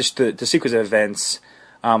kind of just the sequence of events.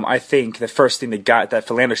 I think the first thing that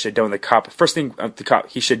Philandro should have done with the cop,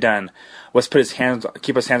 he should have done was keep his hands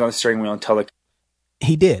on the steering wheel until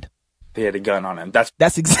he did. He had a gun on him.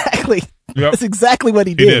 That's exactly what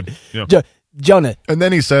he did. Yep. Jonah. And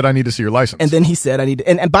then he said, I need to see your license. And then he said, I need to,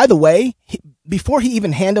 and by the way, before he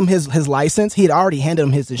even handed him his license, he had already handed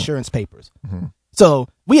him his insurance papers. Mm-hmm. So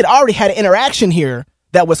we had already had an interaction here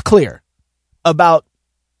that was clear about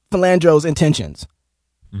Philandro's intentions.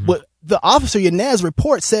 Mm-hmm. What the officer Yanez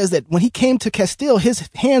report says that when he came to Castile, his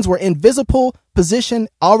hands were in visible position,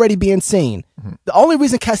 already being seen. Mm-hmm. The only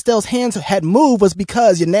reason Castile's hands had moved was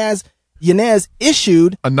because Yanez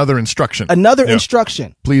issued another instruction.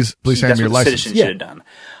 Instruction. Please hand me your license. Citizen should have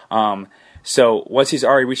done. So once he's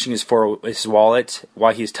already reaching his wallet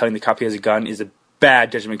while he's telling the cop he has a gun is a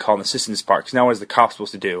bad judgment call on the citizen's part. Because now what is the cop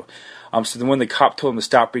supposed to do? So then when the cop told him to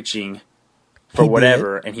stop reaching for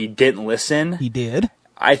whatever and he didn't listen, he did.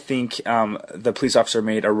 I think the police officer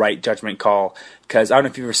made a right judgment call because I don't know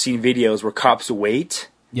if you've ever seen videos where cops wait.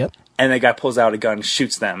 Yep. and the guy pulls out a gun and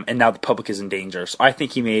shoots them, and now the public is in danger. So I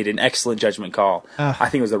think he made an excellent judgment call. I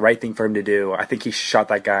think it was the right thing for him to do. I think he shot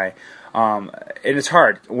that guy. And it's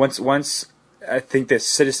hard. Once I think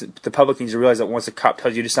the public needs to realize that once a cop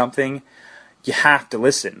tells you to something, you have to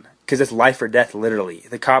listen, because it's life or death, literally.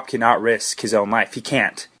 The cop cannot risk his own life. He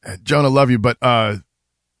can't. Jonah, love you, but I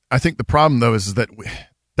think the problem, though, is that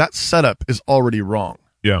that setup is already wrong.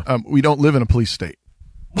 Yeah. We don't live in a police state.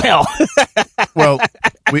 Well,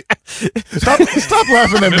 we stop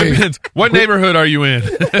laughing at me. What neighborhood are you in?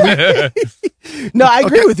 No, I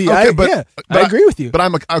agree with you. I agree with you. But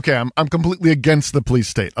I'm completely against the police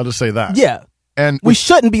state. I'll just say that. Yeah. And we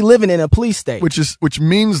shouldn't be living in a police state. Which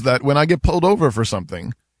means that when I get pulled over for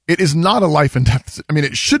something, it is not a life and death. I mean,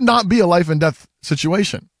 it should not be a life and death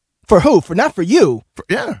situation. For who? Not for you.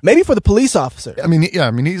 Yeah. Maybe for the police officer. I mean,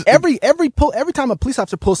 he's every time a police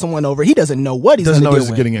officer pulls someone over, he doesn't know what he's going to deal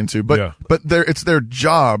with. Getting into. But it's their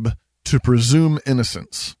job to presume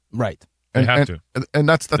innocence. Right. They have to. And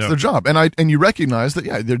that's their job. And you recognize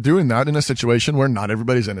that they're doing that in a situation where not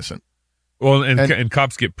everybody's innocent. Well, and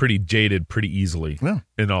cops get pretty jaded pretty easily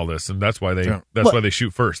in all this, and that's why they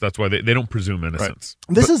shoot first. That's why they don't presume innocence.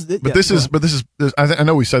 Right. I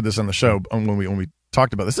know we said this on the show when we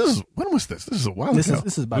talked about this. When was this? This is a while ago.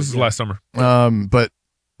 This is last summer. But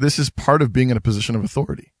this is part of being in a position of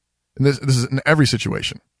authority, and this is in every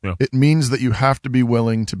situation. Yeah. It means that you have to be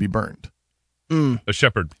willing to be burned. A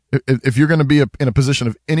shepherd. If you're going to be in a position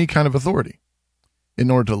of any kind of authority, in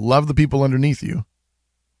order to love the people underneath you,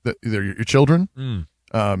 either your children,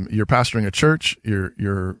 you're pastoring a church,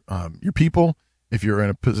 your people. If you're in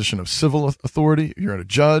a position of civil authority, you're a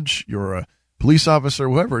judge, you're a police officer,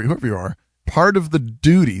 whoever you are. Part of the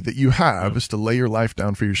duty that you have is to lay your life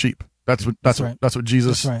down for your sheep. That's what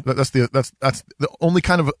Jesus. That's the only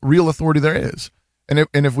kind of real authority there is. And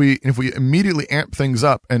if we immediately amp things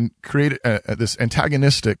up and create this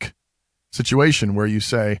antagonistic situation where you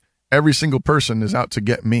say every single person is out to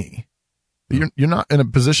get me, you're not in a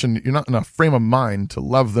position. You're not in a frame of mind to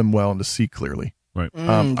love them well and to see clearly. Right.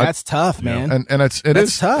 That's tough, man. And it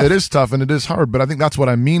is tough. It is tough and it is hard. But I think that's what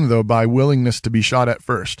I mean, though, by willingness to be shot at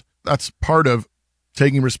first. That's part of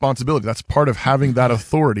taking responsibility. That's part of having that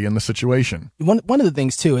authority in the situation. One of the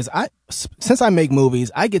things too is since I make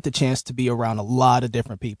movies, I get the chance to be around a lot of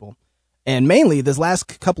different people. And mainly this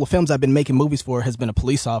last couple of films I've been making movies for has been a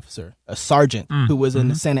police officer, a sergeant who was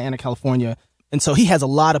in Santa Ana, California. And so he has a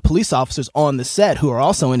lot of police officers on the set who are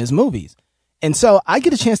also in his movies. And so I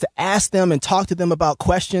get a chance to ask them and talk to them about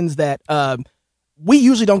questions that we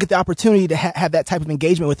usually don't get the opportunity to have that type of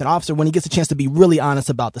engagement with an officer when he gets a chance to be really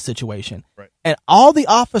honest about the situation. Right. And all the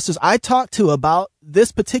officers I talked to about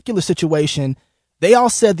this particular situation, they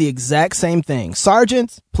all said the exact same thing.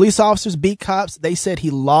 Sergeants, police officers, beat cops, they said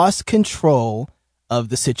he lost control of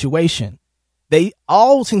the situation. They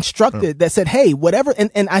all instructed that said, hey, whatever.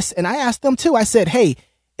 And I asked them too. I said, hey,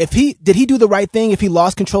 did he do the right thing if he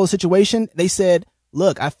lost control of the situation? They said,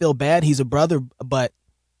 look, I feel bad. He's a brother, but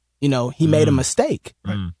he made a mistake.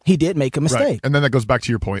 Right. He did make a mistake. Right. And then that goes back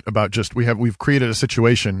to your point about just we've created a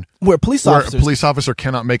situation where a police officer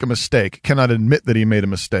cannot make a mistake, cannot admit that he made a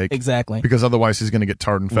mistake. Exactly. Because otherwise he's going to get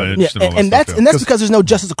tarred and feathered. Yeah, and that's because there's no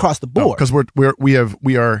justice across the board. Because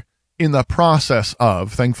we are in the process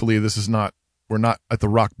of, thankfully we're not at the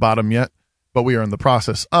rock bottom yet, but we are in the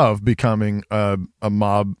process of becoming a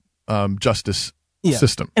mob justice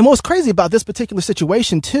system. And what was crazy about this particular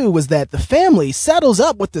situation too was that the family settles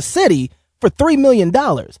up with the city for $3 million.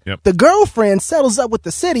 Yep. The girlfriend settles up with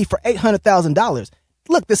the city for $800,000.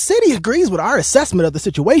 Look, the city agrees with our assessment of the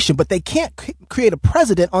situation, but they can't create a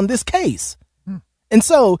precedent on this case. And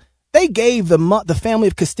so they gave the family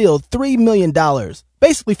of Castile $3 million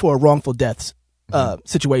basically for a wrongful death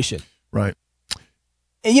situation. Right.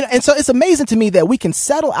 And so it's amazing to me that we can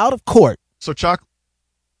settle out of court. So Chuck,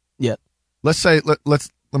 yeah. Let's say let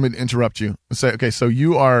me interrupt you. Let's say, okay, so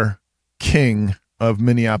you are king of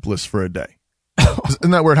Minneapolis for a day.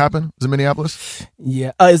 Isn't that where it happened? Is it Minneapolis?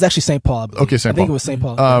 Yeah, it's actually St. Paul. Okay, St. Paul. I think it was St.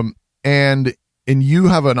 Paul. And you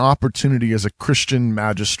have an opportunity as a Christian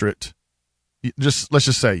magistrate. Let's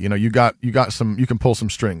just say, you can pull some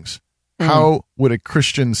strings. How would a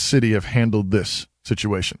Christian city have handled this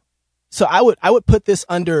situation? So I would put this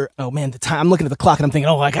under, the time. I'm looking at the clock and I'm thinking,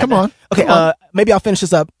 I got Come on. Okay, maybe I'll finish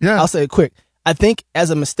this up. Yeah. I'll say it quick. I think as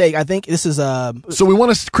a mistake, this is So we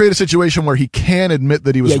want to create a situation where he can admit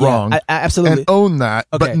that he was wrong. Absolutely. And own that,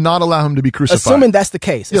 but not allow him to be crucified. Assuming that's the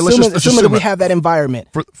case. Yeah, assuming that we have that environment.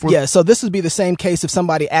 Yeah, so this would be the same case if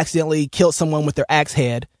somebody accidentally killed someone with their axe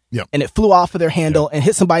head and it flew off of their handle and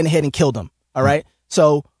hit somebody in the head and killed them. All right?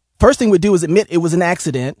 So first thing we'd do is admit it was an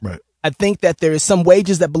accident. Right. I think that there is some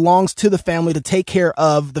wages that belongs to the family to take care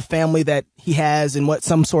of the family that he has in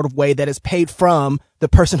some sort of way that is paid from the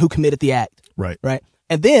person who committed the act. Right. Right.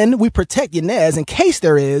 And then we protect Yanez in case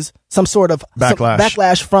there is some sort of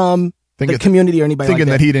backlash from the community or anybody thinking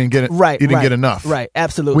like that he didn't get it. Right. He didn't get enough. Right.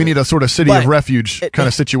 Absolutely. We need a sort of city of refuge kind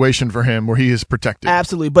of situation for him where he is protected.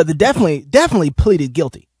 Absolutely. But definitely pleaded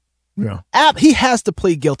guilty. Yeah. He has to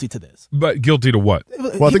plead guilty to this. But guilty to what?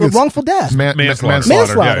 Well, I think it's wrongful death.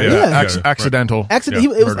 Manslaughter. Yeah. Accidental.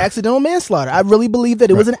 It was accidental manslaughter. I really believe that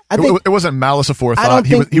it wasn't. It wasn't malice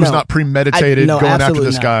aforethought. He was not premeditated going after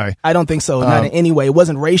this guy. I don't think so. Not in any way. It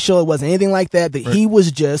wasn't racial. It wasn't anything like that. He was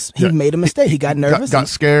just made a mistake. He got nervous, got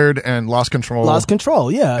scared, and lost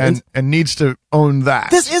control. Yeah, and needs to own that.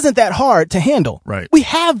 This isn't that hard to handle. Right. We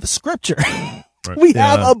have scripture. Right. We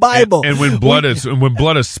have a Bible, and when blood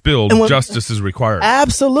is spilled, justice is required.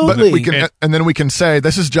 Absolutely. But then we can say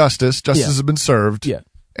this is justice. Justice has been served. Yeah.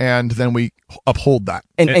 And then we uphold that.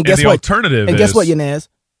 And guess the what? Alternative and is, guess what, Yanez?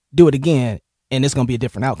 Do it again, and it's going to be a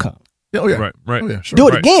different outcome. Oh yeah. Right. Oh, yeah, sure. Do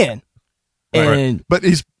it again. And but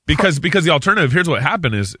because the alternative. Here's what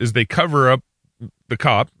happened: is they cover up the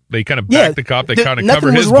cop. They kind of back the cop. They kind of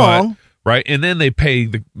cover his butt. Right, and then they pay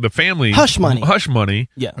the family hush money,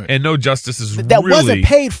 yeah, and no justice is that wasn't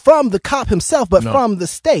paid from the cop himself, but from the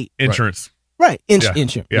state. Insurance, right?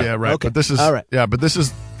 Insurance, yeah, right. Okay. But this is all right. Yeah, but this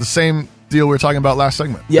is the same deal we were talking about last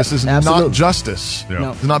segment. Yep, this is absolutely. not justice. Yeah.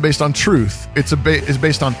 No. It's not based on truth. It's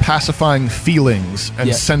based on pacifying feelings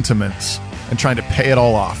and sentiments and trying to pay it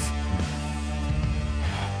all off.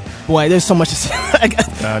 Boy, there's so much to say.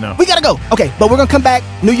 I know. We gotta go. Okay, but we're gonna come back.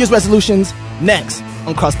 New Year's resolutions next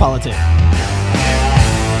on CrossPolitic.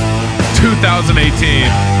 2018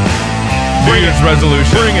 New Year's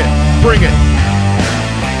resolution. Bring it.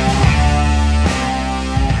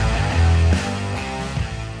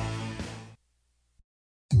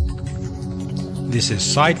 This is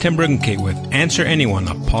Cy Timbrunke with Answer Anyone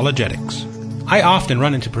Apologetics. I often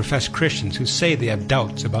run into professed Christians who say they have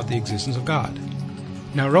doubts about the existence of God.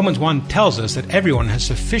 Now, Romans 1 tells us that everyone has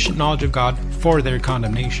sufficient knowledge of God for their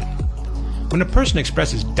condemnation. When a person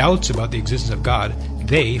expresses doubts about the existence of God,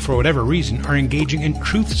 they, for whatever reason, are engaging in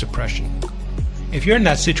truth suppression. If you're in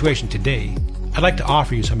that situation today, I'd like to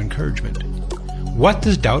offer you some encouragement. What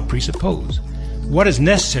does doubt presuppose? What is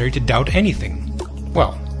necessary to doubt anything?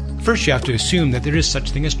 Well, first you have to assume that there is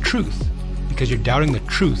such thing as truth, because you're doubting the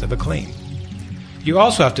truth of a claim. You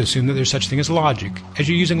also have to assume that there's such thing as logic, as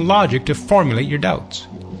you're using logic to formulate your doubts.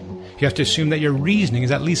 You have to assume that your reasoning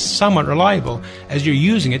is at least somewhat reliable, as you're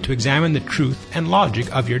using it to examine the truth and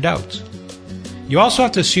logic of your doubts. You also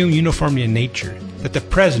have to assume uniformity in nature, that the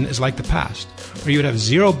present is like the past, or you would have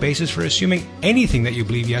zero basis for assuming anything that you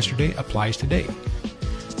believed yesterday applies today.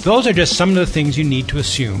 Those are just some of the things you need to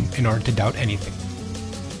assume in order to doubt anything.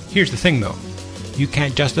 Here's the thing though, you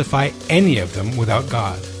can't justify any of them without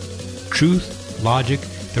God. Truth, logic,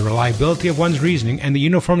 the reliability of one's reasoning, and the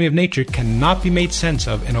uniformity of nature cannot be made sense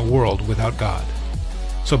of in a world without God.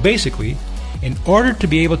 So basically, in order to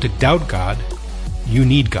be able to doubt God, you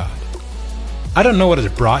need God. I don't know what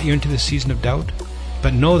has brought you into this season of doubt,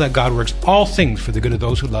 but know that God works all things for the good of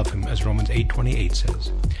those who love Him, as Romans 8:28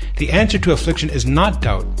 says. The answer to affliction is not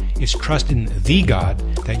doubt, it's trust in the God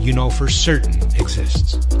that you know for certain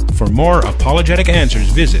exists. For more apologetic answers,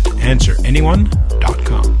 visit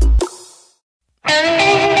AnswerAnyone.com.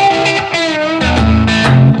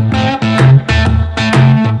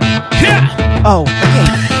 Oh,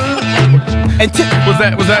 again.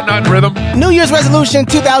 And was that not in rhythm? New Year's resolution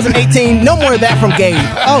 2018. No more of that from Gabe.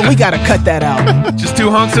 Oh, we gotta cut that out. Just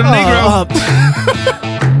two hunks and a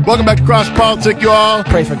Negro. Welcome back to CrossPolitic, you all.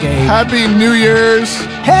 Pray for Gabe. Happy New Year's.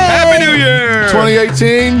 Hey! Happy New Year!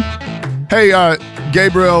 2018. Hey,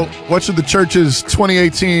 Gabriel, what should the church's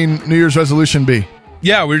 2018 New Year's resolution be?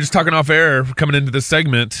 Yeah, we were just talking off air coming into this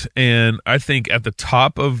segment, and I think at the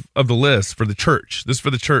top of the list for the church, this is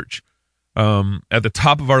for the church, at the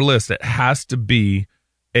top of our list, it has to be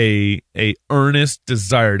a earnest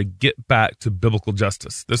desire to get back to biblical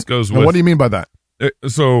justice. This goes with. Now, what do you mean by that?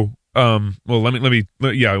 Well, let me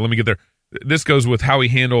get there. This goes with how we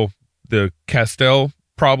handle the Castell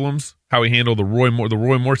problems, how we handle the Roy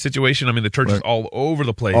Moore situation. I mean, the church is all over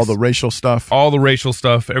the place. All the racial stuff,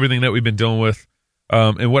 everything that we've been dealing with.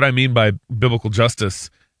 And what I mean by biblical justice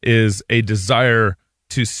is a desire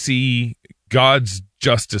to see God's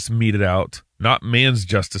justice meted out, not man's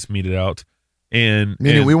justice meted out. And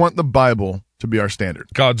we want the Bible to be our standard.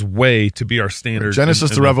 God's way to be our standard.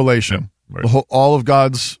 Genesis to Revelation. Right. All of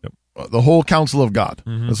God's, the whole counsel of God.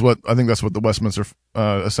 Mm-hmm. That's what the Westminster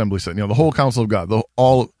Assembly said. The whole counsel of God,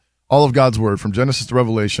 all of God's word from Genesis to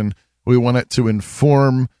Revelation. We want it to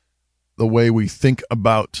inform the way we think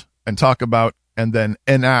about and talk about and then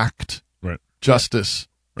enact justice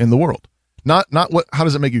in the world. Not how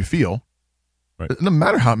does it make you feel? Right. It doesn't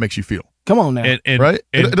matter how it makes you feel. Come on now. Right?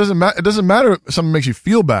 It doesn't matter. It doesn't matter if something makes you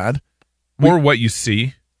feel bad. Or what you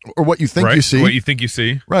see. Or what you think you see. What you think you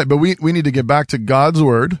see. Right. But we need to get back to God's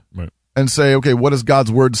word and say, okay, what does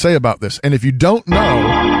God's word say about this? And if you don't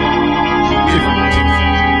know,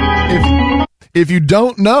 if you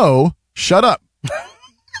don't know, shut up.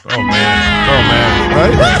 Oh man.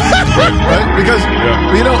 Right? Because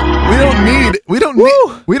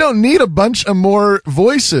we don't need a bunch of more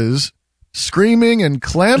voices screaming and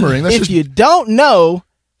clamoring. That's you don't know,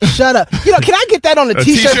 shut up. Can I get that on a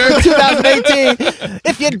t-shirt for 2018?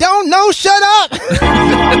 If you don't know, shut up.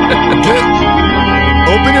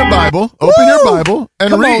 Open your Bible and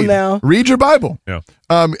Come read. On now. Read your Bible. Yeah.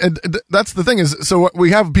 And that's the thing is, so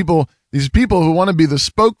we have these people who want to be the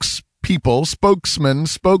spokesmen,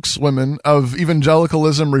 spokeswomen of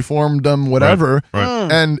evangelicalism, reformdom, whatever.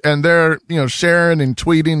 Right. And they're, sharing and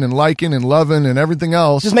tweeting and liking and loving and everything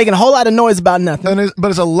else. Just making a whole lot of noise about nothing. But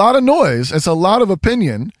it's a lot of noise. It's a lot of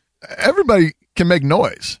opinion. Everybody can make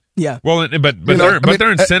noise. Yeah. Well, but they're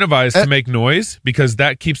incentivized to make noise because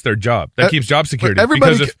that keeps their job. That keeps job security.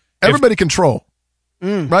 Everybody control.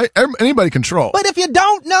 Right? Anybody control. But if you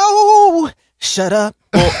don't know, shut up.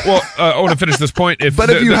 Well, I want to finish this point. If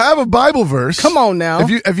you have a Bible verse, come on now.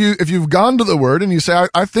 If you've gone to the Word and you say,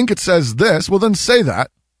 I think it says this, well then say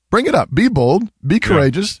that. Bring it up. Be bold. Be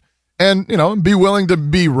courageous. And be willing to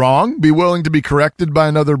be wrong. Be willing to be corrected by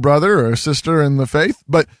another brother or sister in the faith.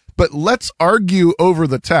 But let's argue over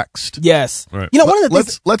the text. Yes. Right. One of the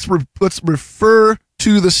things. Let's refer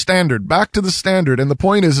to the standard, back to the standard. And the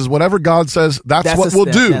point is whatever God says, that's what we'll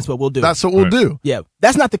do. That's what we'll do. That's what we'll do. Yeah.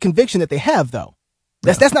 That's not the conviction that they have, though.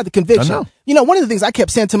 That's not the conviction. One of the things I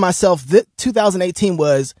kept saying to myself that 2018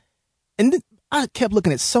 was, and I kept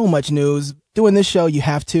looking at so much news. Doing this show, you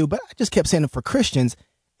have to, but I just kept saying it for Christians.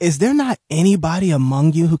 Is there not anybody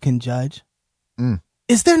among you who can judge?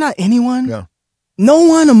 Is there not anyone? Yeah. No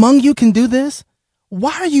one among you can do this?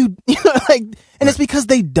 Why are you, and it's because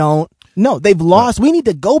they don't know. They've lost. We need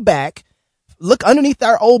to go back, look underneath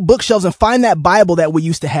our old bookshelves and find that Bible that we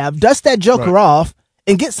used to have, dust that joker off,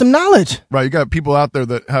 and get some knowledge. Right. You got people out there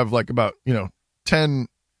that have about 10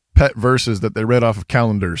 pet verses that they read off of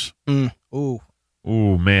calendars. Ooh,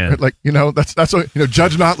 man. That's what,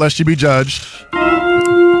 judge not lest you be judged.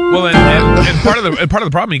 Well, and part of the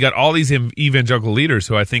problem, you got all these evangelical leaders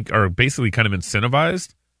who I think are basically kind of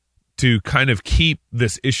incentivized to kind of keep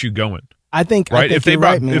this issue going. I think if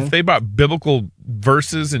they brought biblical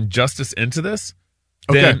verses and justice into this,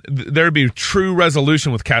 then there'd be true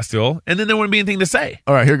resolution with Castile, and then there wouldn't be anything to say.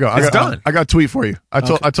 All right, here you go. It's done. I got a tweet for you. I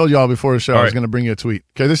told you all before the show I was going to bring you a tweet.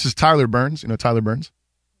 Okay, this is Tyler Burns. Tyler Burns.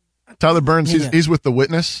 Tyler Burns. He's with The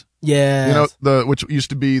Witness. Yeah. Which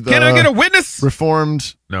used to be the. Can I get a witness?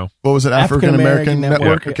 Reformed. No. What was it? African American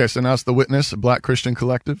Network. Yeah. Okay, so now it's The Witness, a Black Christian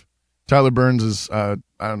collective. Tyler Burns is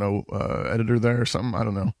editor there or something. I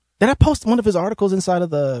don't know. Did I post one of his articles inside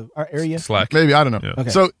of our area? Slack. Maybe, I don't know. Yeah.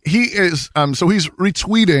 Okay. So he is. So he's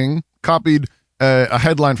retweeting, copied a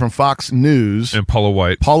headline from Fox News and Paula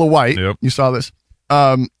White. Yep. You saw this.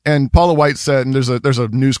 And Paula White said, and there's a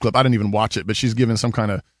news clip. I didn't even watch it, but she's giving some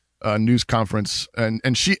kind of news conference,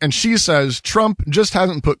 and she says Trump just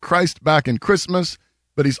hasn't put Christ back in Christmas,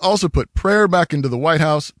 but he's also put prayer back into the White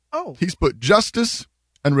House. He's put justice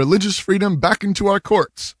and religious freedom back into our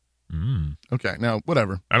courts. Okay, now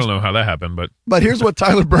whatever. I don't know how that happened, but here's what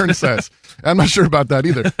Tyler Burns says. I'm not sure about that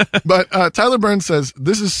either. But Tyler Burns says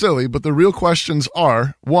this is silly, but the real questions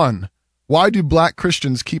are: 1, why do Black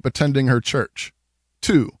Christians keep attending her church?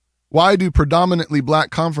 2, why do predominantly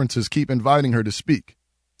Black conferences keep inviting her to speak?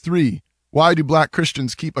 3, why do Black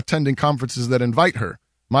Christians keep attending conferences that invite her?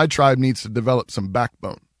 My tribe needs to develop some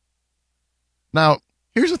backbone. Now,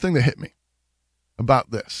 here's the thing that hit me about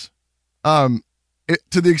this.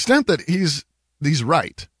 To the extent that he's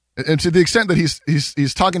right, and to the extent that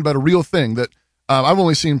he's talking about a real thing that I've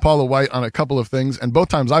only seen Paula White on a couple of things, and both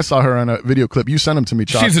times I saw her on a video clip. You sent them to me,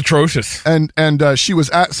 Chuck. She's atrocious, and she was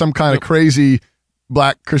at some kind of crazy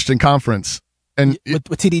Black Christian conference. And with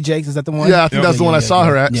TD Jakes, is that the one? Yeah, I think that's the one I saw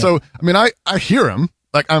her at. Yeah. So I mean, I hear him.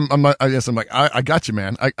 Like I'm like I got you,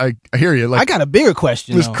 man. I hear you. Like I got a bigger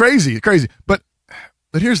question. It was crazy. But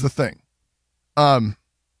here's the thing.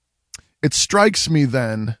 It strikes me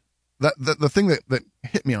then that the thing that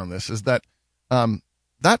hit me on this is that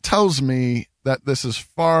that tells me that this is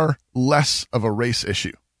far less of a race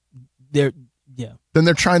issue. Than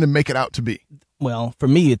they're trying to make it out to be. Well, for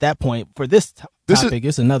me at that point, for this topic,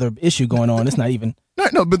 it's another issue going on. It's not even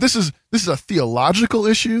no, but this is a theological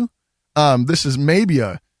issue. this is maybe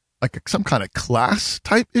some kind of class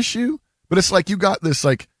type issue, but it's like you got this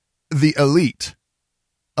like the elite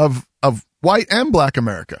of white and black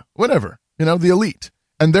America, whatever, the elite.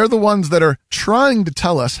 And they're the ones that are trying to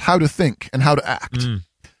tell us how to think and how to act.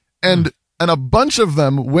 And a bunch of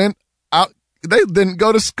them went out. They didn't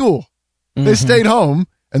go to school. They stayed home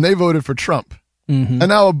and they voted for Trump. And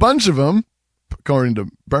now a bunch of them, according to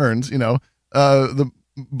Burns, the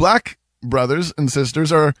black brothers and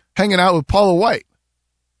sisters are hanging out with Paula White,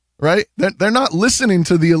 right? They're not listening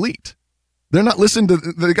to the elite. They're not listening to,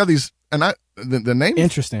 they got these, and the name.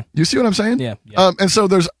 Interesting. You see what I'm saying? Yeah. And so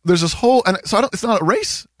there's this whole, and so it's not a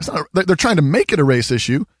race. They're trying to make it a race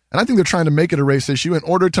issue. And I think they're trying to make it a race issue in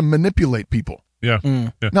order to manipulate people. Yeah.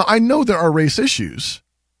 Now I know there are race issues,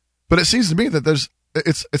 but it seems to me that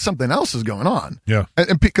it's something else is going on. Yeah.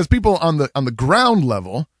 And because people on the ground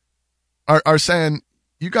level are saying,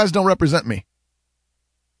 you guys don't represent me.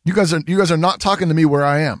 You guys are not talking to me where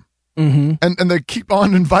I am. And they keep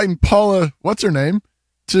on inviting Paula, what's her name,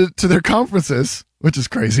 to their conferences, which is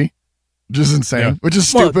crazy, which is insane, which is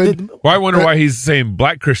stupid. Well, I wonder why he's saying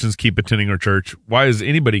black Christians keep attending her church. Why does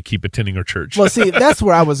anybody keep attending her church? Well, see, that's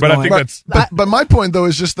where I was but going. I think but my point though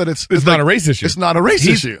is just that it's not a race issue. It's not a race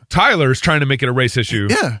issue. Tyler's trying to make it a race issue.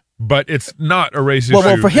 Yeah, but it's not a race issue.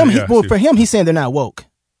 Well, for him, he's saying they're not woke.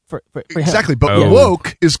 For exactly, but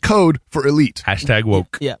woke is code for elite. Hashtag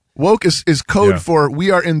woke. Yeah, woke is code for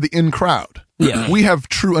we are in the in crowd. Yeah, we have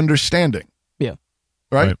true understanding. Yeah,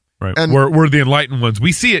 right. And we're the enlightened ones.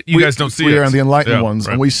 We see it. You guys don't see it. We are the enlightened ones,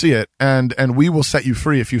 and we see it, and we will set you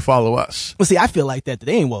free if you follow us. Well, see, I feel like that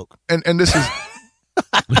they ain't woke. And this is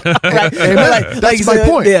right. That's my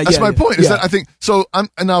point. That's my point. Is Yeah. that I think so. And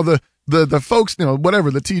now the folks,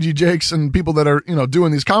 whatever, the TG Jakes and people that are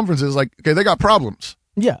doing these conferences, like, okay, they got problems.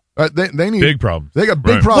 Yeah, right. They need big problems. They got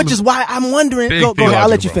big problems, which is why I'm wondering. Go ahead. I'll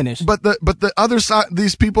let you finish. But the other side,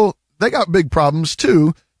 these people, they got big problems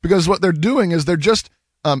too, because what they're doing is they're just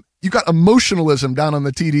you got emotionalism down on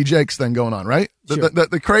the TD Jakes thing going on, right? Sure.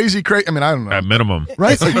 The crazy. I mean, I don't know. At minimum,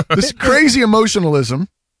 right? Like, this crazy emotionalism,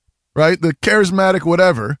 right? The charismatic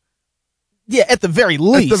whatever. Yeah, at the very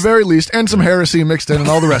least. At the very least, and some heresy mixed in and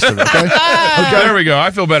all the rest of it, okay? There we go.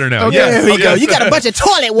 I feel better now. Okay. There we go. You got a bunch of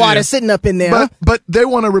toilet water sitting up in there. But they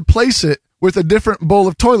want to replace it with a different bowl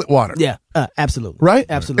of toilet water. Yeah, absolutely. Right?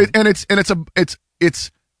 Absolutely.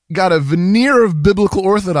 It's got a veneer of biblical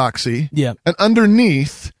orthodoxy. Yeah. And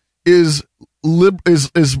underneath is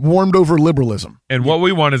warmed over liberalism. And what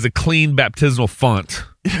we want is a clean baptismal font.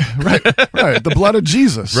 Right. The blood of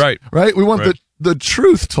Jesus. Right. We want the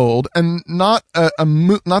truth told, and not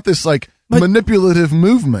not this manipulative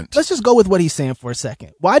movement. Let's just go with what he's saying for a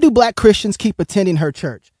second. Why do black Christians keep attending her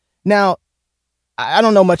church? Now, I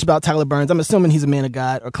don't know much about Tyler Burns. I'm assuming he's a man of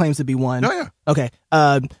God or claims to be one. Oh, yeah. Okay.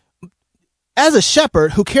 As a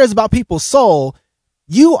shepherd who cares about people's soul,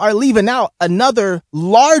 you are leaving out another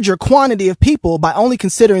larger quantity of people by only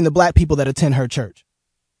considering the black people that attend her church.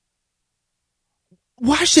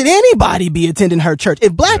 Why should anybody be attending her church?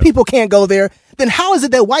 If black people can't go there, then how is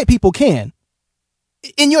it that white people can?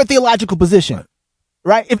 In your theological position,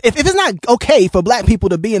 right? If it's not okay for black people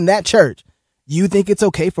to be in that church, you think it's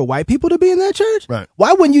okay for white people to be in that church? Right.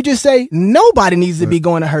 Why wouldn't you just say nobody needs to be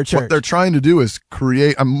going to her church? What they're trying to do is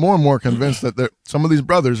create, I'm more and more convinced that some of these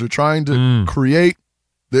brothers are trying to create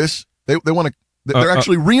this. They want to, they're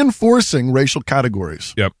actually reinforcing racial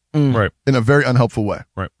categories. Yep. Right. In a very unhelpful way.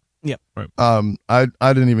 Right. Yep. Right.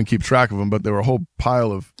 I didn't even keep track of them, but there were a whole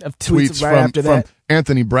pile of tweets right after from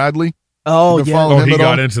Anthony Bradley. Oh, yeah. He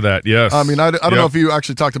got into that. Yes. I mean, I don't know if you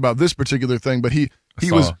actually talked about this particular thing, but he's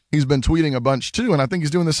been tweeting a bunch too, and I think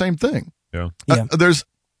he's doing the same thing. Yeah.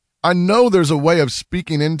 I know there's a way of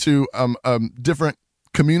speaking into different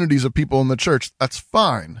communities of people in the church. That's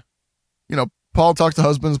fine. Paul talks to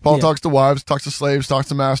husbands, Paul talks to wives, talks to slaves, talks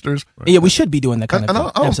to masters. Right. Yeah, we should be doing that kind of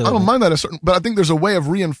thing. I don't mind that but I think there's a way of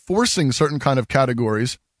reinforcing certain kind of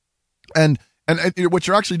categories, and what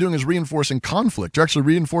you're actually doing is reinforcing conflict. You're actually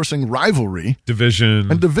reinforcing rivalry, division.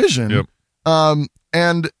 Yep.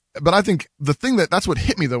 But I think the thing that's what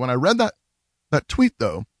hit me though when I read that tweet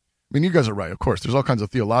though. I mean, you guys are right. Of course, there's all kinds of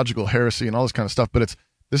theological heresy and all this kind of stuff, but it's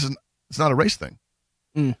not a race thing.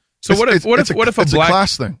 Mm. So what if a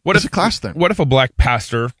class thing? It's a class thing. What if a black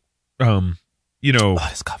pastor, all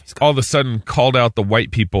of a sudden called out the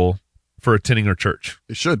white people for attending her church?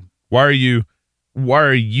 It should. Why are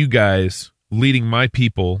you guys leading my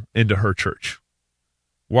people into her church?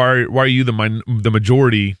 Why are you the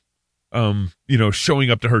majority?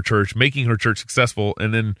 Showing up to her church, making her church successful,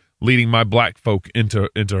 and then leading my black folk into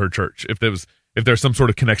her church. If there's some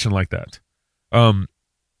sort of connection like that,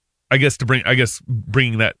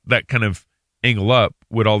 bringing that kind of angle up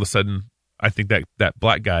would all of a sudden, I think that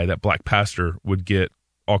black guy, that black pastor would get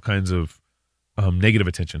all kinds of negative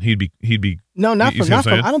attention. He'd be no, not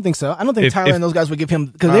from. I don't think so. I don't think Tyler and those guys would give him,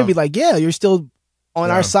 because they'd be like, yeah, you're still on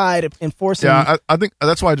our side enforcing. Yeah, I think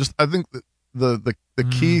that's why. I think the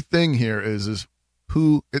key thing here is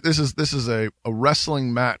who this is a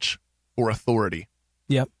wrestling match for authority.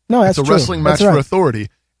 Yep. No, that's it's a true. wrestling match for authority,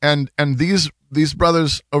 and these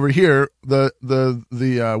brothers over here,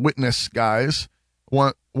 the witness guys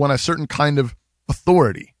want a certain kind of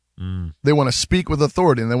authority. They want to speak with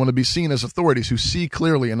authority, and they want to be seen as authorities who see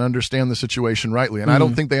clearly and understand the situation rightly. And I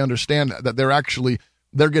don't think they understand that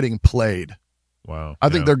they're getting played. Wow. I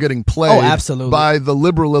think they're getting played absolutely. by the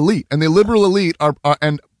liberal elite. And the liberal elite are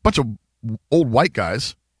and a bunch of old white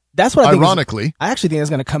guys. That's what I think. Ironically, I actually think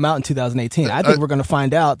that's going to come out in 2018. I think we're going to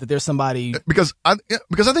find out that there's somebody, because I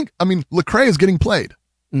think Lecrae is getting played.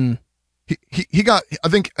 He I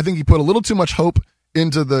think he put a little too much hope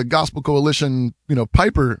into the Gospel Coalition,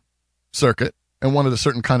 Piper circuit, and wanted a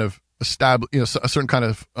certain kind of a certain kind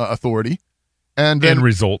of authority, and then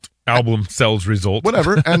album sales result,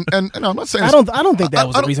 whatever. And I'm not saying I don't think that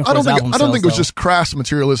was the reason for his album sales. I don't think it was just crass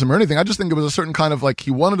materialism or anything. I just think it was a certain kind of, like,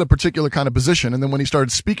 he wanted a particular kind of position, and then when he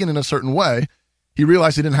started speaking in a certain way, he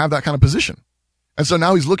realized he didn't have that kind of position, and so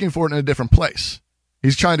now he's looking for it in a different place.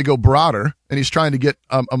 He's trying to go broader, and he's trying to get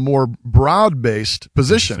a more broad-based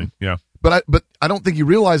position. Yeah. But I don't think he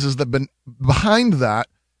realizes that behind that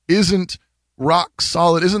isn't rock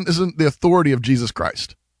solid, isn't the authority of Jesus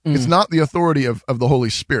Christ. It's not the authority of the Holy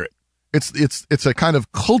Spirit. It's a kind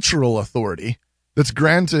of cultural authority that's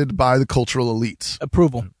granted by the cultural elites.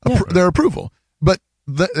 Approval. Their approval. But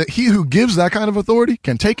he who gives that kind of authority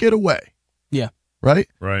can take it away. Yeah. Right?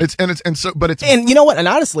 Right. And you know what? And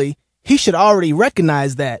honestly, he should already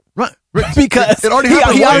recognize that. Right. Because it already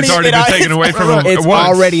happened. It's already been taken away from him. It's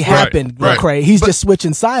already happened. Right. Craig. He's just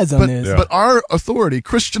switching sides on this. But our authority,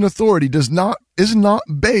 Christian authority, is not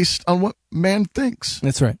based on what man thinks.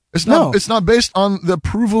 That's right. It's not based on the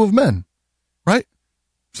approval of men. Right?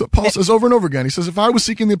 So Paul says over and over again, he says, if I was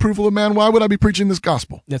seeking the approval of man, why would I be preaching this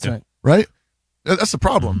gospel? That's right. Right? That's the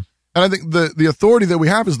problem. And I think the authority that we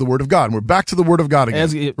have is the Word of God. And we're back to the Word of God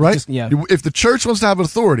again. Right? If the church wants to have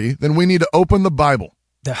authority, then we need to open the Bible.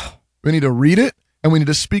 We need to read it, and we need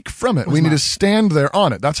to speak from it. We need to stand there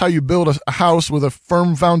on it. That's how you build a house with a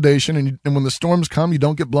firm foundation, and when the storms come, you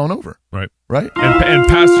don't get blown over. Right. Right? And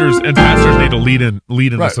pastors need to lead in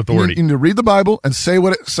this authority. You need to read the Bible and say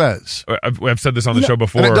what it says. I've said this on the show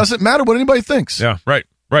before. And it doesn't matter what anybody thinks. Yeah, right.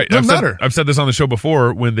 It doesn't matter. I've said this on the show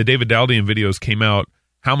before. When the David Daldian videos came out,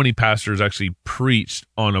 how many pastors actually preached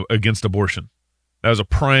against abortion? That was a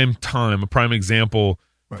prime example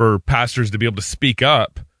for pastors to be able to speak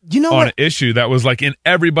up on an issue that was like in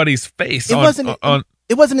everybody's face. It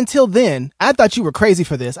wasn't until then. I thought you were crazy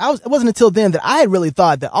for this. It wasn't until then that I had really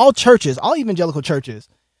thought that all evangelical churches,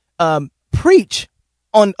 preach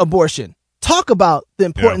on abortion, talk about the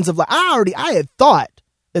importance of life. I had thought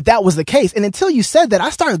that was the case, and until you said that, I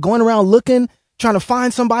started going around looking, trying to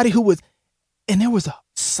find somebody who was, and there was a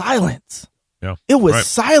silence. Yeah. It was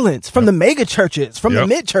silence from the mega churches, from the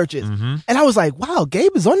mid churches. Mm-hmm. And I was like, wow,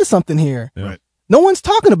 Gabe is onto something here. Yeah. No one's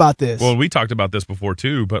talking about this. Well, we talked about this before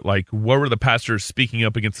too, but like, what were the pastors speaking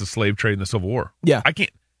up against the slave trade and the Civil War? Yeah. I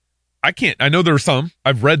can't, I know there were some,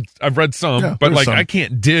 I've read some, but like, I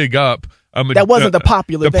can't dig up. That wasn't the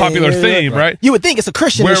popular theme, right? You would think it's a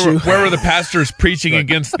Christian issue. Where were the pastors preaching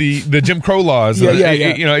against the Jim Crow laws?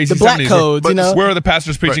 The black codes. Where are the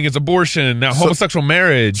pastors preaching against abortion? Now, homosexual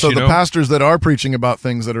marriage. So the pastors that are preaching about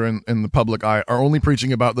things that are in the public eye are only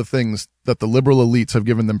preaching about the things that the liberal elites have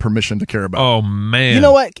given them permission to care about. Oh man! You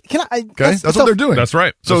know what? That's what they're doing. That's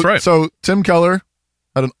right. So Tim Keller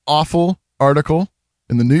had an awful article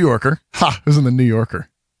in the New Yorker. It was in the New Yorker.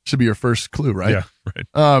 Should be your first clue, right? Yeah.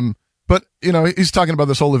 Right. But, he's talking about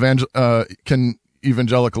this whole can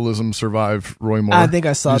evangelicalism survive Roy Moore? I think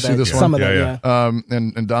I saw that. See this some one? Of that, yeah.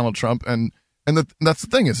 And Donald Trump. And that's the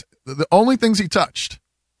thing is, the only things he touched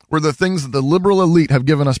were the things that the liberal elite have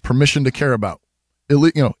given us permission to care about.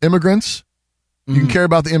 Immigrants, you can care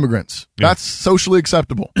about the immigrants. Yeah. That's socially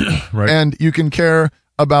acceptable. Right. And you can care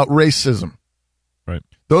about racism. Right.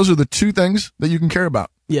 Those are the two things that you can care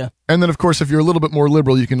about. Yeah. And then, of course, if you're a little bit more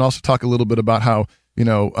liberal, you can also talk a little bit about how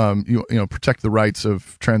protect the rights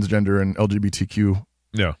of transgender and LGBTQ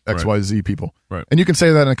XYZ people. Right. And you can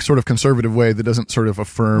say that in a sort of conservative way that doesn't sort of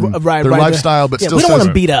affirm their right. lifestyle, but still we don't want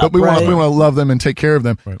to beat up. But we want to love them and take care of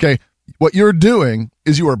them. Right. Okay. What you're doing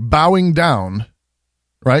is you are bowing down,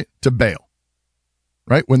 right, to Baal.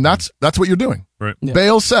 Right? When that's what you're doing. Right. Yeah.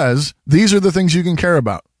 Baal says, these are the things you can care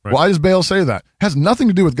about. Right. Why does Baal say that? It has nothing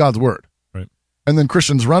to do with God's word. Right. And then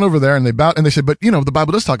Christians run over there and they bow and they say, but the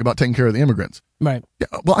Bible does talk about taking care of the immigrants. Right. Yeah,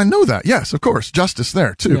 well, I know that. Yes, of course. Justice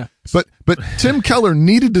there too. Yeah. But Tim Keller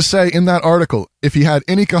needed to say in that article, if he had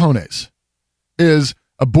any cojones, is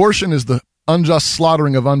abortion is the unjust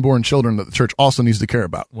slaughtering of unborn children that the church also needs to care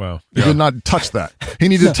about. Wow. He did not touch that. He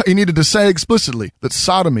needed to say explicitly that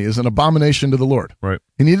sodomy is an abomination to the Lord. Right.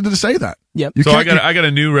 He needed to say that. Yep. So I got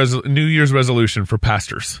a New Year's resolution for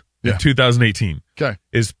pastors in 2018. Okay.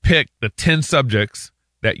 Is pick the 10 subjects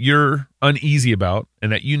that you're uneasy about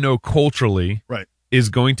and that culturally is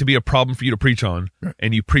going to be a problem for you to preach on,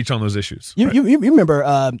 and you preach on those issues. You remember,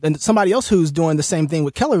 and somebody else who's doing the same thing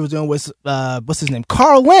what Keller was doing was, what's his name?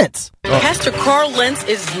 Carl Lentz. Pastor Carl Lentz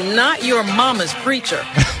is not your mama's preacher.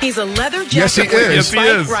 He's a leather jacket Yes, he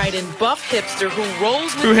is. bike riding buff hipster who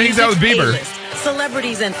rolls with Who hangs out with Bieber. A-list,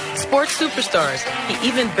 celebrities and sports superstars. He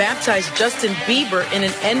even baptized Justin Bieber in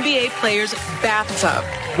an NBA player's bathtub.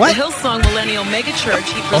 What? The Hillsong Millennial Megachurch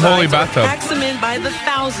he holy presides bathtub. packs them in by the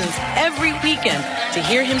thousands every weekend to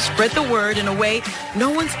hear him spread the word in a way no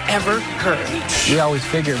one's ever heard. We always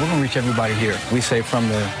figured we're going to reach everybody here. We say from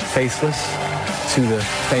the faceless to the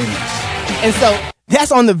famous. And so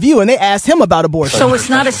that's on The View, and they asked him about abortion. So it's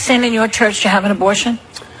not a sin in your church to have an abortion?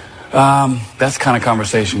 That's the kind of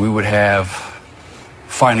conversation we would have,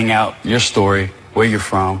 finding out your story, where you're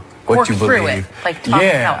from, what Work you through believe. it, like talk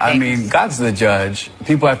it out, I maybe. mean, God's the judge.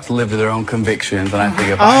 People have to live to their own convictions, and I think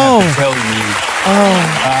if I have to tell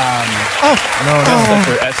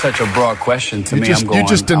you, that's such a broad question to me. You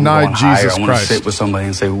just denied Jesus I want to Christ. sit with somebody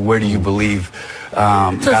and say, where do you believe? So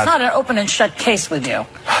it's not an open and shut case with you.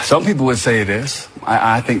 Some people would say it is.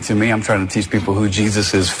 I think to me, I'm trying to teach people who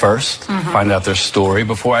Jesus is first, find out their story.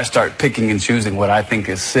 Before I start picking and choosing what I think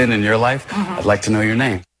is sin in your life, I'd like to know your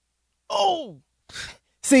name. Oh.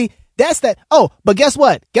 See, that's that. Oh, but guess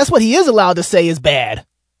what? Guess what he is allowed to say is bad.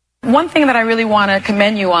 One thing that I really want to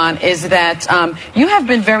commend you on is that you have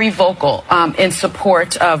been very vocal in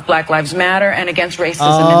support of Black Lives Matter and against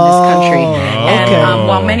racism in this country. And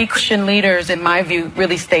while many Christian leaders, in my view,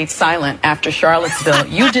 really stayed silent after Charlottesville,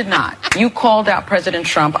 you did not. You called out President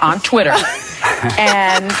Trump on Twitter.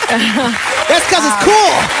 And that's because it's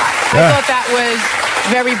cool. I thought that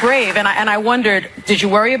was very brave. And I wondered, did you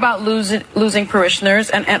worry about losing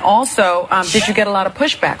parishioners? And also, did you get a lot of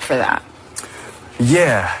pushback for that?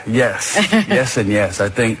 Yes. Yes and yes. I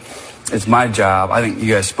think it's my job. I think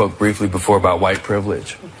you guys spoke briefly before about white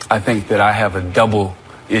privilege. I think that I have a double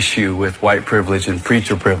issue with white privilege and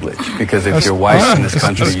preacher privilege, because if you're white in this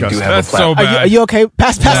country, you do have a platform. Are you okay?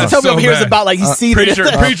 Pastor Toby over here is about like you see preacher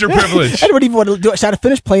privilege. I don't even want to do it. Should I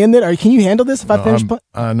finish playing it, or can you handle this if I finish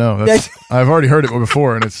playing? No, I've already heard it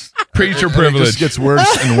before, and it's preacher privilege. It just gets worse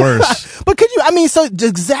and worse. But could you? I mean, so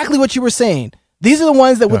exactly what you were saying. These are the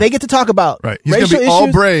ones that they get to talk about. Right. He's going to be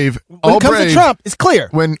all brave. When it comes to Trump, it's clear.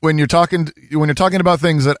 When you're talking about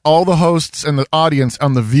things that all the hosts and the audience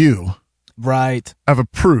on The View have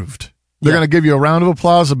approved. They're going to give you a round of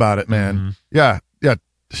applause about it, man. Yeah.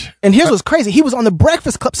 And here's what's crazy. He was on the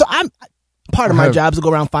Breakfast Club. So part of my job is to go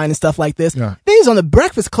around finding stuff like this. Yeah. He's on the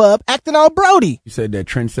Breakfast Club acting all Brody. You said that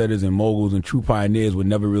trendsetters and moguls and true pioneers were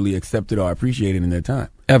never really accepted or appreciated in their time.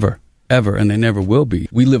 Ever, and they never will be.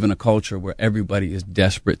 We live in a culture where everybody is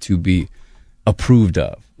desperate to be approved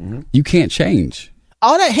of. Mm-hmm. You can't change.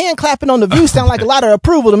 All that hand clapping on The View sound like a lot of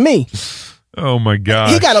approval to me. Oh my God.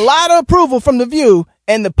 He got a lot of approval from The View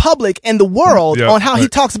and the public and the world on how he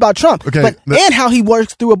talks about Trump, and how he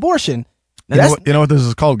works through abortion. Now, you know what this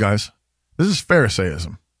is called, guys? This is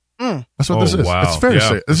Pharisaism. That's what this is. Wow. It's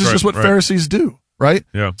Pharisee. Yeah, this is just what Pharisees do, right?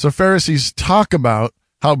 Yeah. So Pharisees talk about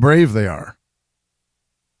how brave they are.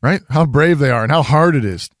 Right? How brave they are and how hard it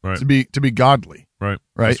is to be godly. Right.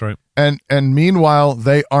 Right. That's right. And meanwhile,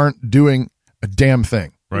 they aren't doing a damn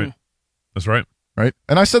thing. Right. That's right. Right.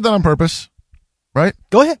 And I said that on purpose. Right?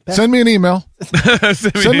 Go ahead. Send me an email.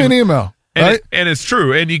 Send me an email. And, and it's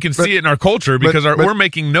true. And you can see it in our culture because we're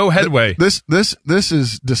making no headway. This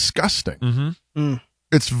is disgusting. Mm-hmm.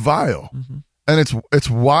 It's vile. Mm-hmm. And it's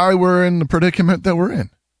why we're in the predicament that we're in.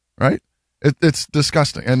 Right? It's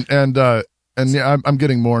disgusting. And yeah, I'm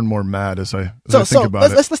getting more and more mad as I think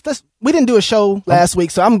about it. Let's we didn't do a show last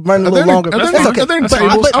week, so I'm running a little longer. That's okay.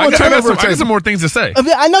 I got some more things to say.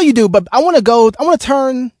 I know you do, but I want to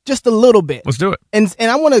turn just a little bit. Let's do it. And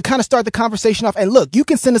I want to kind of start the conversation off. And look, you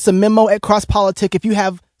can send us a memo at CrossPolitic if you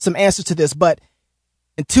have some answers to this. But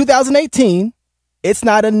in 2018, it's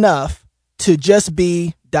not enough to just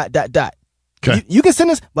be ... Okay. You can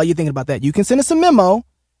send us, while you're thinking about that, you can send us a memo.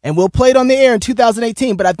 And we'll play it on the air in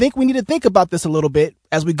 2018. But I think we need to think about this a little bit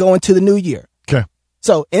as we go into the new year. Okay.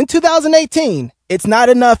 So in 2018, It's not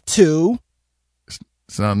enough to.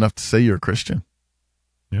 It's not enough to say you're a Christian.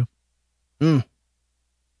 Yeah.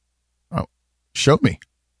 Oh, show me.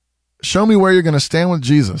 Show me where you're going to stand with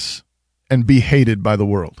Jesus and be hated by the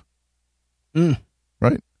world.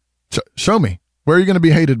 Right? Show me. Where are you going to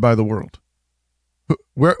be hated by the world?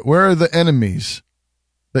 Where are the enemies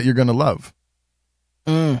that you're going to love?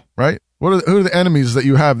 Right? Who are the enemies that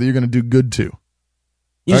you have that you're going to do good to?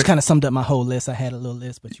 You just kind of summed up my whole list. I had a little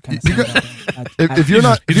list, but you kind of summed it up. If you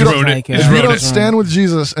don't stand with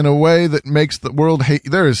Jesus in a way that makes the world hate,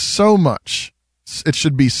 there is so much. It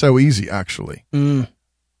should be so easy, actually.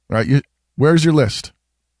 Right? Where's your list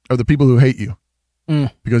of the people who hate you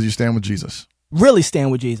because you stand with Jesus? Really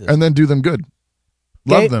stand with Jesus, and then do them good.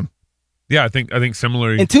 Love them. Yeah, I think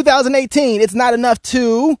similarly in 2018, it's not enough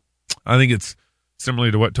to. I think it's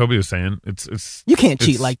similar to what Toby was saying. It's you can't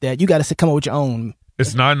cheat like that. You got to come up with your own.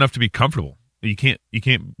 It's not enough to be comfortable. We can't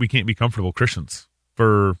be comfortable Christians.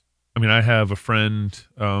 I have a friend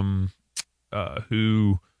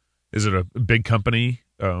who is at a big company.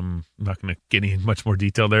 I'm not going to get any much more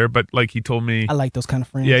detail there, but like he told me, I like those kind of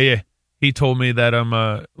friends. Yeah. He told me that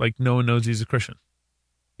no one knows he's a Christian.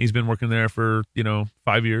 He's been working there for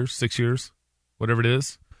 5 years, 6 years, whatever it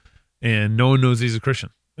is, and no one knows he's a Christian.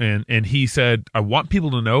 And he said, I want people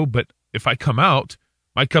to know, but if I come out,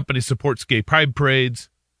 my company supports gay pride parades.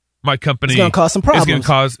 My company, it's going to cause some problems.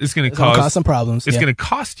 It's going to cause some problems. It's going to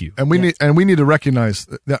cost you. And we need to recognize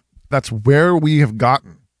that that's where we have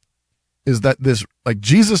gotten. Is that this, like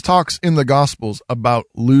Jesus talks in the Gospels about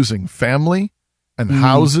losing family and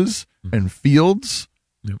houses and fields,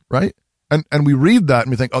 right? And we read that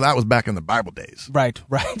and we think, oh, that was back in the Bible days. Right.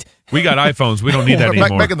 We got iPhones. We don't need that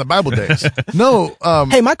anymore. Back in the Bible days. No.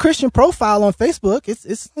 Hey, my Christian profile on Facebook,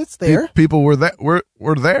 it's there. People were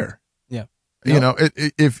there. Yeah.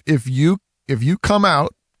 If you come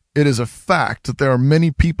out, it is a fact that there are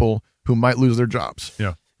many people who might lose their jobs.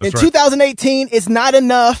 Yeah. In 2018, it's not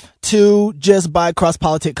enough to just buy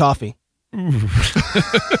CrossPolitic coffee.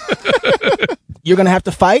 You're going to have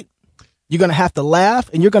to fight. You're going to have to laugh,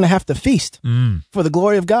 and you're going to have to feast for the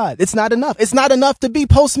glory of God. It's not enough. It's not enough to be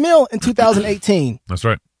post-mill in 2018. That's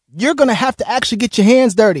right. You're going to have to actually get your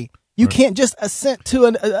hands dirty. You can't just assent to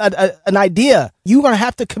an idea. You're going to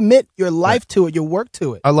have to commit your life to it, your work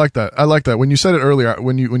to it. I like that. When you said it earlier,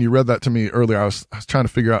 when you read that to me earlier, I was trying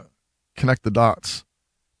to figure out, connect the dots.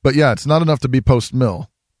 But yeah, it's not enough to be post-mill.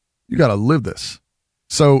 You got to live this.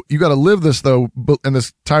 So you got to live this though, and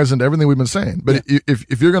this ties into everything we've been saying. But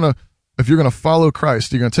if you're gonna follow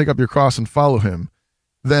Christ, you're gonna take up your cross and follow Him.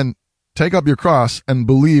 Then take up your cross and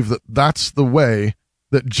believe that that's the way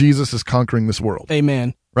that Jesus is conquering this world.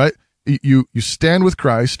 Amen. Right? You stand with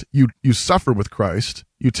Christ. You suffer with Christ.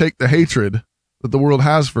 You take the hatred that the world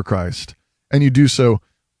has for Christ, and you do so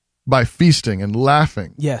by feasting and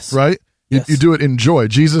laughing. Yes. Right? Yes. You do it in joy.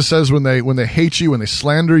 Jesus says when they hate you, when they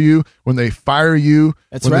slander you, when they fire you,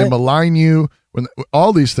 when they malign you,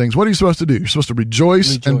 all these things, what are you supposed to do? You're supposed to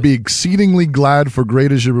rejoice and be exceedingly glad, for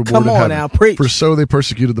great is your reward in heaven. Now, preach. For so they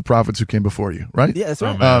persecuted the prophets who came before you. Right? Yeah, that's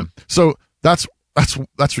right. So that's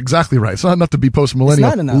exactly right. It's not enough to be post-millennial.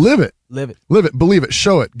 It's not enough. Live it. Live it. Live it. Believe it.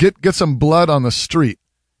 Show it. Get some blood on the street.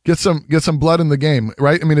 Get some blood in the game.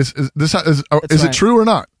 Right? I mean, is it true or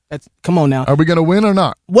not? Come on now. Are we going to win or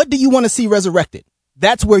not? What do you want to see resurrected?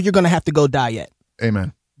 That's where you're going to have to go die at.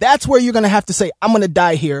 Amen. That's where you're going to have to say, I'm going to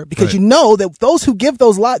die here, because you know that those who give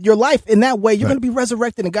your life in that way, you're going to be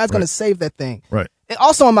resurrected, and God's going to save that thing. Right. And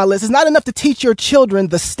also on my list, it's not enough to teach your children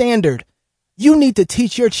the standard. You need to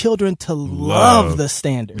teach your children to love the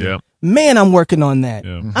standard. Yeah. Man, I'm working on that.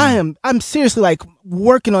 Yeah. Mm-hmm. I'm seriously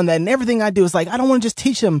working on that. And everything I do is I don't want to just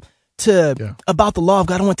teach them about the law of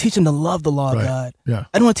God. I want to teach them to love the law of God. Yeah.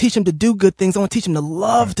 I don't want to teach them to do good things. I want to teach them to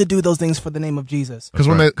love to do those things for the name of Jesus. Because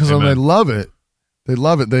when they love it,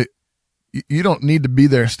 you don't need to be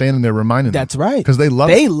there standing there reminding them. That's right. Because they love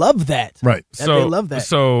that. Right. They love that.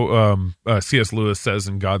 So C.S. Lewis says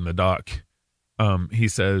in God in the Dock, he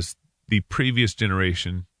says, the previous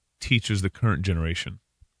generation teaches the current generation.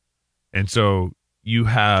 And so you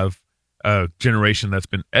have a generation that's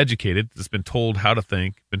been educated, that's been told how to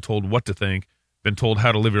think, been told what to think, been told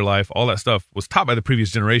how to live your life. All that stuff was taught by the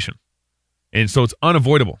previous generation. And so it's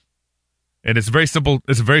unavoidable. And it's very simple.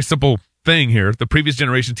 It's a very simple thing here. The previous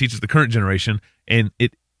generation teaches the current generation, and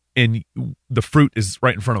the fruit is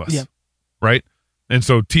right in front of us. Yeah. Right? And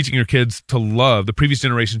so teaching your kids to love, the previous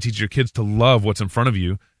generation teaches your kids to love what's in front of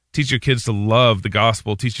you. Teach your kids to love the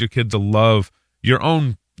gospel. Teach your kids to love your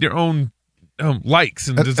own likes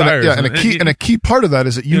and desires. And a key part of that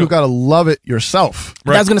is that you got to love it yourself.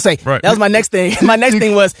 Right. I was going to say, that was my next thing. My next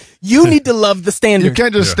thing was, you need to love the standard. You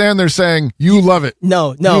can't just stand there saying, you love it.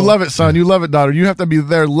 No. You love it, son. You love it, daughter. You have to be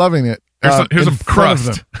there loving it. Here's some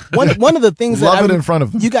crust. One of the things love it in front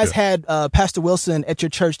of them. You guys had Pastor Wilson at your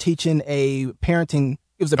church teaching a parenting.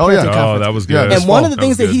 It was a parenting conference. Oh, that was good. And one of the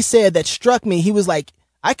things that he said that struck me, he was like,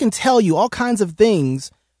 I can tell you all kinds of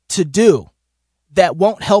things to do that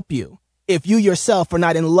won't help you if you yourself are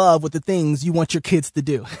not in love with the things you want your kids to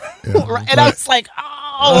do. Right? And I was like,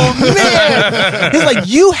 oh man. He's like,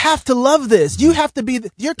 you have to love this. You have to be,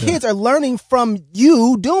 your kids are learning from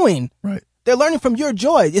you doing. Right. They're learning from your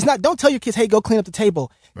joy. It's not, don't tell your kids, hey, go clean up the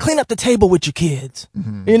table. Right. Clean up the table with your kids.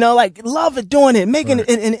 Mm-hmm. You know, like, love it, doing it, making it.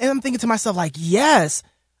 And I'm thinking to myself, like, yes,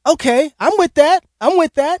 okay, I'm with that.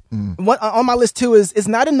 What on my list too is, it's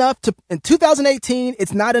not enough to, in 2018,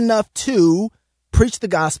 it's not enough to preach the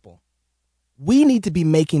gospel. We need to be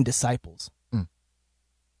making disciples.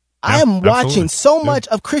 I am watching so much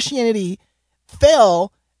of Christianity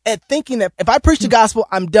fail at thinking that if I preach the gospel,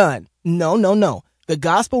 I'm done. No. The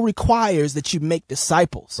gospel requires that you make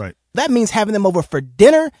disciples. Right. That means having them over for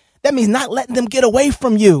dinner. That means not letting them get away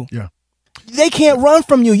from you. Yeah. They can't run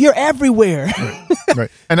from you. You're everywhere. Right.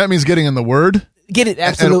 And that means getting in the Word. Get it,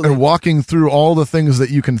 absolutely. And walking through all the things that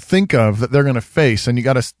you can think of that they're going to face. And you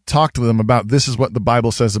got to talk to them about, this is what the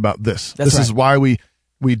Bible says about this. This is why we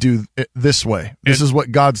do it this way. This is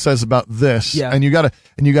what God says about this. Yeah. And you got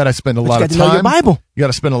to spend a lot of time. Know your Bible. You got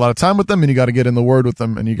to spend a lot of time with them, and you got to get in the Word with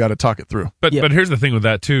them, and you got to talk it through. But here's the thing with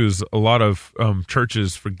that too, is a lot of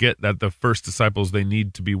churches forget that the first disciples they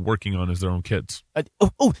need to be working on is their own kids.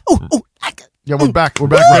 Yeah, we're back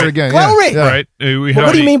there again. Glory. Yeah. Right.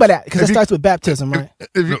 What do you mean by that? Because it starts with baptism, right?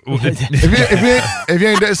 If you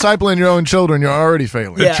ain't discipling your own children, you're already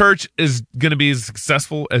failing. The church is going to be as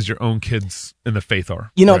successful as your own kids in the faith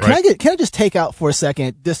are. You know, can I just take out for a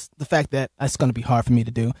second the fact that it's going to be hard for me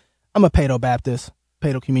to do. I'm a Paedo Baptist,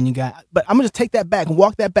 Paedo communion guy, but I'm going to just take that back and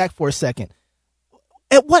walk that back for a second.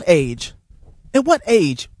 At what age,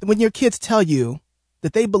 when your kids tell you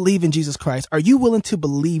that they believe in Jesus Christ, are you willing to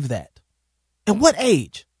believe that? At what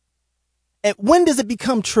age? And when does it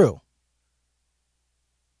become true?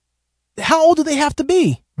 How old do they have to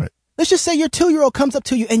be? Right. Let's just say your 2-year-old comes up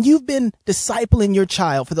to you and you've been discipling your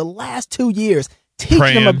child for the last 2 years,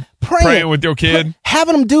 teaching them, praying with your kid,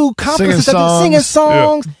 having them do conferences, singing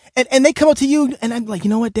songs, and they come up to you and I'm like,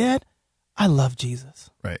 you know what, Dad? I love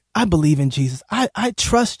Jesus. Right. I believe in Jesus. I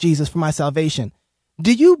trust Jesus for my salvation.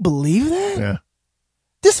 Do you believe that? Yeah.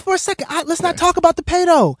 Just for a second, let's not talk about the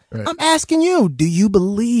pedo. Right. I'm asking you, do you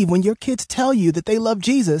believe when your kids tell you that they love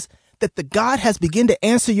Jesus, that the God has begun to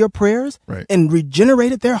answer your prayers and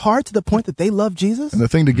regenerated their heart to the point that they love Jesus? And the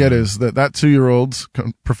thing to get is that 2-year-old's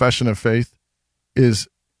profession of faith is,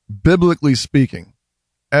 biblically speaking,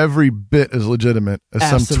 every bit as legitimate as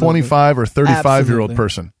some 25 or 35-year-old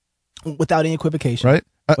person. Without any equivocation. Right?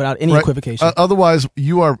 Without any equivocation. Otherwise,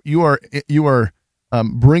 you are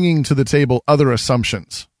bringing to the table other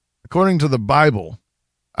assumptions. According to the Bible,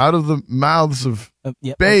 out of the mouths of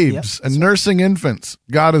babes and nursing infants,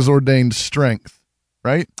 God has ordained strength,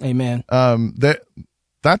 right? Amen.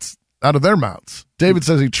 That's out of their mouths. David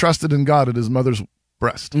says he trusted in God at his mother's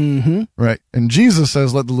breast, right? And Jesus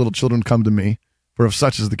says, let the little children come to me, for of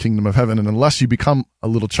such is the kingdom of heaven. And unless you become a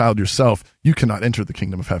little child yourself, you cannot enter the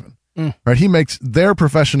kingdom of heaven, right? He makes their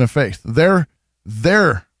profession of faith, their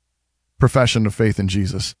profession of faith in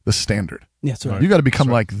Jesus the standard. Yes, right. You got to become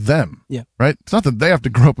like them. Yeah. Right? It's not that they have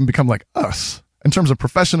to grow up and become like us in terms of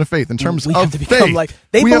profession of faith, in terms we of have to become faith. Like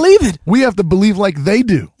they believe it. We have to believe like they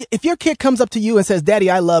do. If your kid comes up to you and says,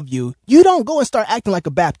 Daddy, I love you, you don't go and start acting like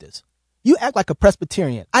a Baptist. You act like a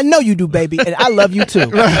Presbyterian. I know you do, baby, and I love you too.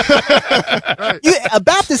 A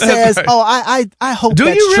Baptist says, "Oh, I hope do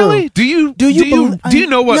that's you really? true." Do you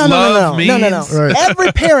know what love means? No. Right.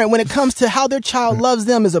 Every parent, when it comes to how their child loves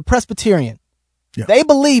them, is a Presbyterian. Yeah. They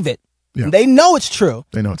believe it. Yeah. They know it's true.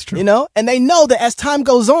 They know it's true. You know, and they know that as time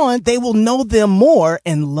goes on, they will know them more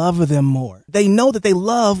and love them more. They know that they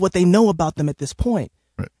love what they know about them at this point.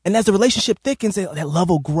 Right. And as the relationship thickens, that love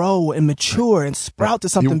will grow and mature and sprout to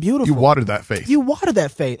something beautiful. You water that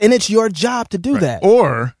faith. And it's your job to do that.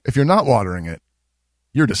 Or if you're not watering it,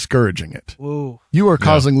 you're discouraging it. Ooh. You are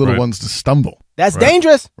causing little ones to stumble. That's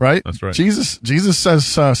dangerous. Right? That's right. Jesus says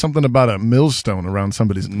something about a millstone around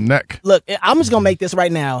somebody's neck. Look, I'm just going to make this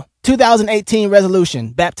right now. 2018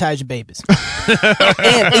 resolution, baptize your babies.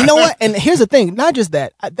 And you know what? And here's the thing, not just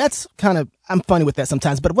that. That's kind of, I'm funny with that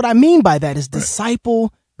sometimes, but what I mean by that is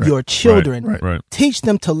disciple your children. Right. Teach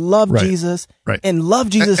them to love Jesus and love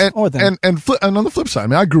Jesus more than. And on the flip side, I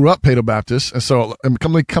mean, I grew up Paedo Baptist, and so I'm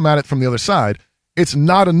come at it from the other side. It's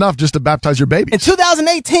not enough just to baptize your baby. In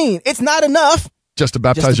 2018, it's not enough. Just to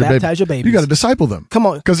baptize your baby. You got to disciple them. Come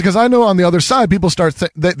on. Because I know on the other side, people start,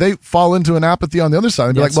 they fall into an apathy on the other side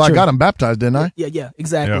and be like, well, true. I got him baptized, didn't I? Yeah,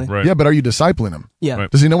 exactly. Yeah, but are you discipling him? Yeah. Right.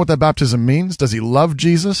 Does he know what that baptism means? Does he love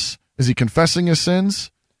Jesus? Is he confessing his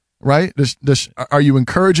sins? Right? Are you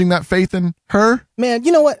encouraging that faith in her? Man,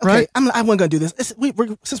 you know what? Okay, right? I wasn't going to do this.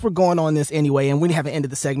 Since we're going on this anyway, and we haven't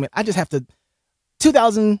ended the segment, I just have to.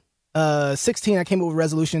 2016, I came up with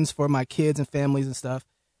resolutions for my kids and families and stuff,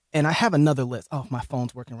 and I have another list. Oh, my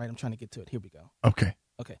phone's working right. I'm trying to get to it. Here we go. Okay.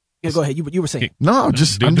 Yeah, go ahead. You were saying. No, do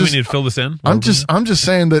we need to fill this in? I'm just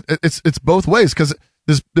saying that it's both ways, because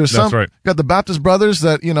there's some you got the Baptist brothers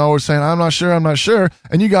that are saying I'm not sure,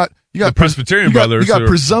 and you got the Presbyterian brothers. You got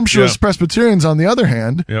presumptuous Presbyterians on the other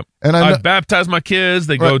hand. Yep. And I baptize my kids.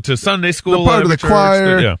 They go to Sunday school. They're part of the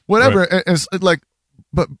choir. Whatever. Right. And it's like,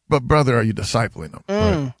 but brother, are you discipling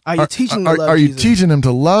them? Are you teaching them to love Are you Jesus? teaching them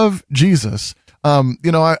to love Jesus?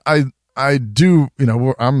 I do.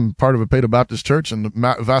 I'm part of a Paedo Baptist church, and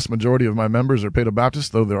the vast majority of my members are Paedo Baptists,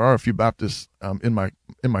 though there are a few Baptists in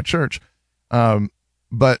my church.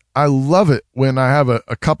 But I love it when I have a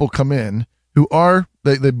couple come in who are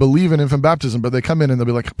they believe in infant baptism, but they come in and they'll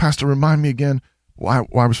be like, Pastor, remind me again why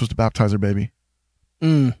we're supposed to baptize our baby.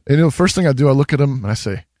 And first thing I do, I look at them and I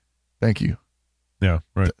say, thank you. Yeah,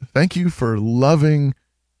 right. Thank you for loving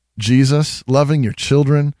Jesus, loving your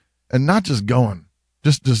children, and not just going,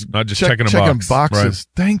 not just checking boxes. Right.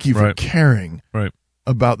 Thank you for caring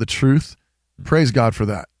about the truth. Praise God for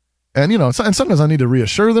that. And and sometimes I need to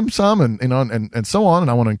reassure them some, and and so on,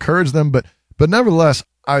 and I want to encourage them, but nevertheless,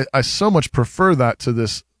 I so much prefer that to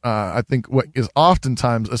this. I think what is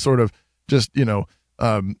oftentimes a sort of just you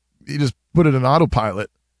just put it in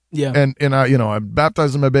autopilot. Yeah. And I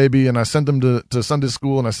baptized my baby, and I sent them to Sunday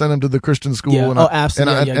school, and I sent them to the Christian school. Yeah. And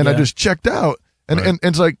Absolutely. I just checked out. And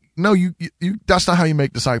it's like, no, you that's not how you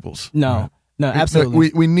make disciples. No,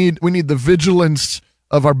 absolutely. We need the vigilance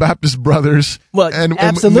of our Baptist brothers. Well, and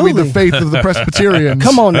absolutely. we need the faith of the Presbyterians.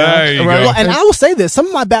 Come on now. There you go. Well, and I will say this, some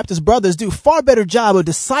of my Baptist brothers do far better job of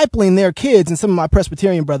discipling their kids than some of my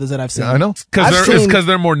Presbyterian brothers that I've seen. Yeah, I know. It's because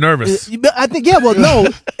they're more nervous. I think, no,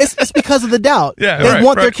 it's because of the doubt. Yeah, they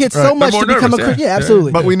want their kids so much to become a Christian. Yeah,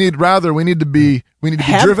 absolutely. But we need to be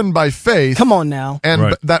driven by faith. Come on now.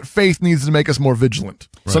 And that faith needs to make us more vigilant.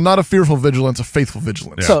 So not a fearful vigilance, a faithful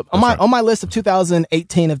vigilance. Yeah, so on my list of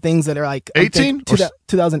 2018 of things that are like 18?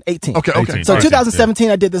 2018. Okay. So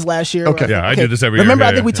 2017, I did this last year. Okay. I do this every year. Remember,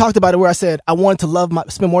 I think we talked about it where I said I wanted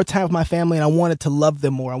to spend more time with my family, and I wanted to love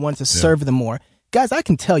them more. I wanted to serve them more. Guys, I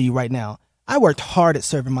can tell you right now, I worked hard at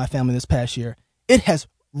serving my family this past year. It has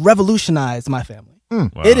revolutionized my family. Wow.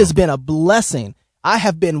 It has been a blessing. I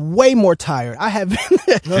have been way more tired. I have been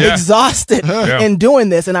exhausted in doing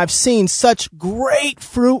this, and I've seen such great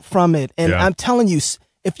fruit from it. And I'm telling you,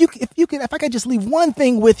 if I could just leave one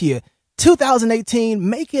thing with you, 2018,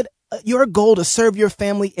 make it your goal to serve your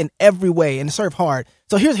family in every way and serve hard.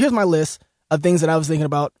 So here's my list of things that I was thinking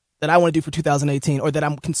about that I want to do for 2018, or that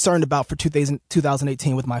I'm concerned about for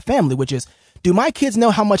 2018 with my family, which is, do my kids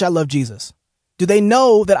know how much I love Jesus? Do they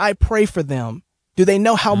know that I pray for them? Do they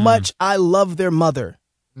know how much I love their mother?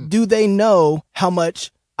 Do they know how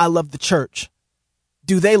much I love the church?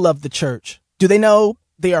 Do they love the church? Do they know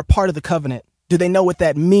they are part of the covenant? Do they know what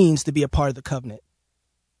that means to be a part of the covenant?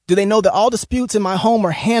 Do they know that all disputes in my home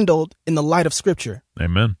are handled in the light of Scripture?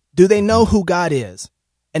 Amen. Do they know who God is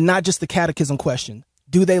and not just the catechism question?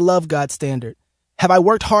 Do they love God's standard? Have I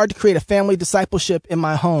worked hard to create a family discipleship in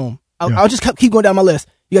my home? I'll just keep going down my list.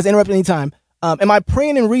 You guys interrupt anytime. Am I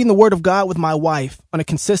praying and reading the Word of God with my wife on a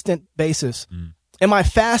consistent basis? Am I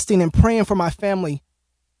fasting and praying for my family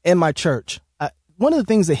and my church? One of the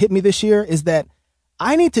things that hit me this year is that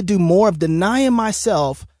I need to do more of denying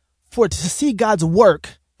myself to see God's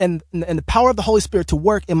work and the power of the Holy Spirit to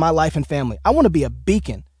work in my life and family. I want to be a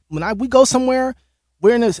beacon. When we go somewhere,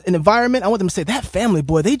 we're in an environment, I want them to say, that family,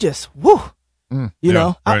 boy, they just, woo. You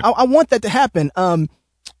know, right. I want that to happen.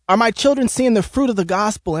 Are my children seeing the fruit of the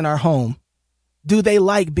gospel in our home? Do they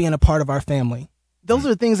like being a part of our family? Those are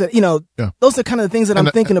the things that, those are kind of the things that I'm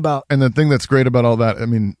thinking about. And the thing that's great about all that,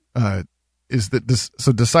 is that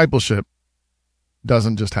discipleship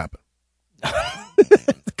doesn't just happen.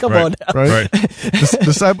 Come on now. Right.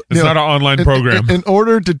 It's not an online program. In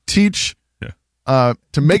order to teach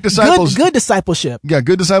to make disciples. Good discipleship. Yeah,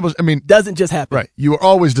 good disciples. I mean, doesn't just happen. Right. You are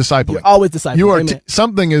always discipling. You're always discipling. You are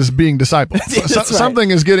something is being discipled.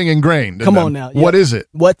 Something is getting ingrained. Come on now. Yeah. What is it?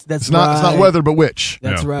 That's it's not. It's not whether, but which.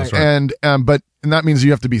 That's right. And that means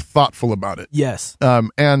you have to be thoughtful about it. Yes.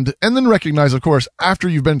 And then recognize, of course, after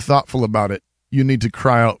you've been thoughtful about it, you need to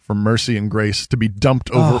cry out for mercy and grace to be dumped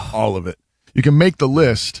over all of it. You can make the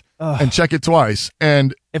list and check it twice.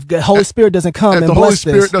 And if the Holy Spirit doesn't come and the Holy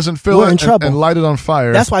Spirit doesn't fill it and light it on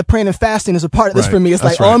fire. That's why praying and fasting is a part of this for me.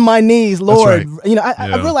 It's on my knees, Lord. You know,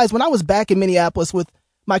 I realized when I was back in Minneapolis with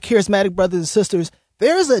my charismatic brothers and sisters,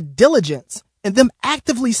 there is a diligence in them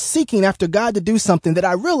actively seeking after God to do something that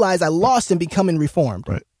I realized I lost in becoming reformed.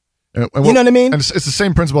 Right. You know what I mean? And it's the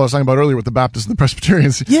same principle I was talking about earlier with the Baptists and the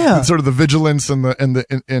Presbyterians. Yeah. It's sort of the vigilance and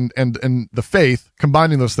the faith,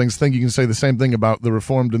 combining those things. I think you can say the same thing about the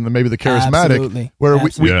Reformed and maybe the Charismatic. Absolutely. Where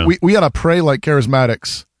we ought to pray like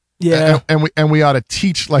Charismatics. Yeah. And we ought to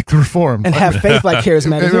teach like the Reformed. And have faith like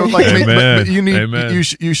Charismatics. But you need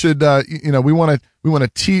you should we want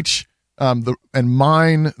to teach and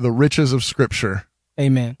mine the riches of Scripture.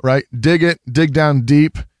 Amen. Right? Dig down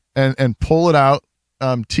deep and pull it out.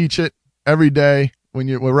 Teach it every day when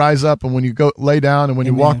you rise up and when you go lay down and when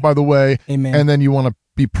you walk by the way. Amen. And then you want to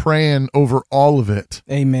be praying over all of it.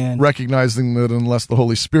 Amen. Recognizing that unless the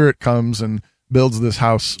Holy Spirit comes and builds this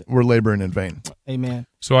house, we're laboring in vain. Amen.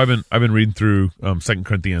 So I've been reading through 2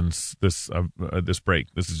 Corinthians this break.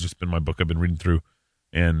 This has just been my book I've been reading through,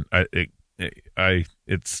 and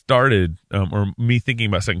it started or me thinking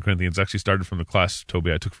about 2 Corinthians actually started from the class,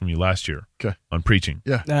 Toby, I took from you last year on preaching.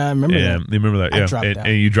 Yeah, I remember that. You remember that? Yeah, dropped out.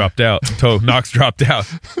 And you dropped out. Knox dropped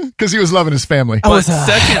out because he was loving his family. But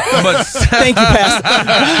thank you,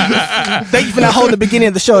 Pastor. Thank you for not holding the beginning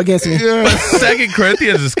of the show against me. Yeah. But 2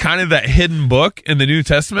 Corinthians is kind of that hidden book in the New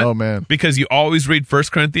Testament. Oh man, because you always read 1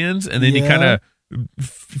 Corinthians and then you kind of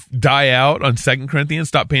die out on 2 Corinthians,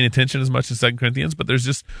 stop paying attention as much as 2 Corinthians, but there's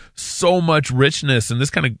just so much richness, and this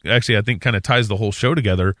kind of actually I think kind of ties the whole show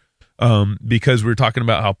together, because we're talking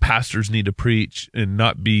about how pastors need to preach and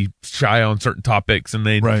not be shy on certain topics, and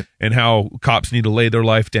and how cops need to lay their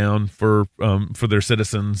life down for their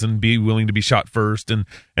citizens and be willing to be shot first, and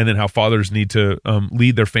then how fathers need to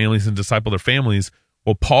lead their families and disciple their families.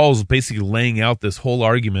 Well, Paul's basically laying out this whole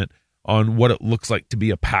argument on what it looks like to be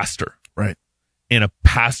a pastor. Right. And a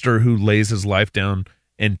pastor who lays his life down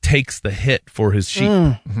and takes the hit for his sheep.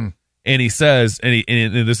 Mm-hmm. And he says,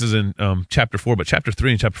 and this is in chapter 4, but chapter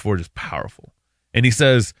 3 and chapter 4 are just powerful. And he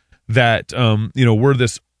says that we're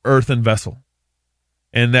this earthen vessel,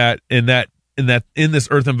 and that in this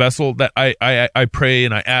earthen vessel that I pray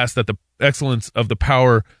and I ask that the excellence of the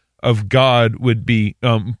power of God would be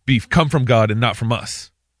come from God and not from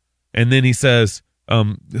us. And then he says,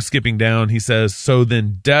 skipping down, he says, so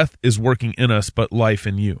then death is working in us, but life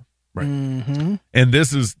in you. Right. Mm-hmm. And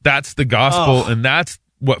that's the gospel. And that's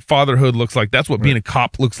what fatherhood looks like. That's what being a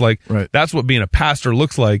cop looks like. Right. That's what being a pastor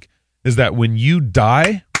looks like, is that when you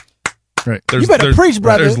die, you better preach,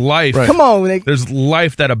 brother. There's life. Right. Come on, Nick. There's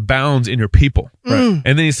life that abounds in your people. Right. And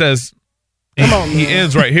then he says, he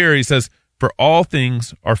ends right here. He says, for all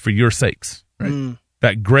things are for your sakes, right.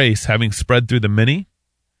 That grace, having spread through the many,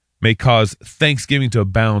 may cause thanksgiving to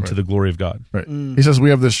abound to the glory of God. Right. He says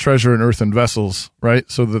we have this treasure in earthen vessels, right?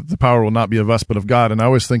 So that the power will not be of us, but of God. And I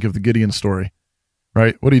always think of the Gideon story,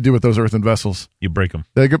 right? What do you do with those earthen vessels? You break them.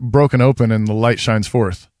 They get broken open and the light shines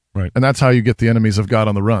forth. Right. And that's how you get the enemies of God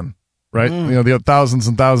on the run, right? The thousands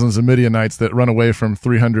and thousands of Midianites that run away from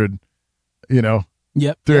 300,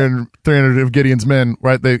 300 of Gideon's men,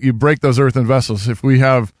 right? You break those earthen vessels. If we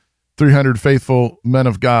have 300 faithful men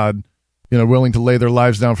of God, willing to lay their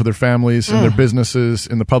lives down for their families and their businesses,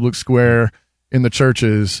 in the public square, in the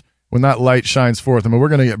churches, when that light shines forth, we're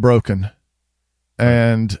going to get broken,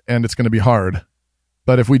 and it's going to be hard.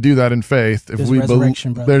 But if we do that in faith, if there's we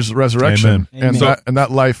resurrection, there's resurrection, Amen. and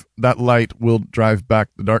that light will drive back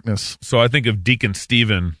the darkness. So I think of Deacon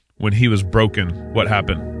Stephen when he was broken. What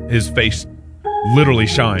happened? His face literally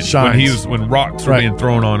shined. When rocks were being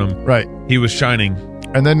thrown on him. Right. He was shining.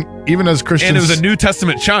 And then even as Christians, and it was a New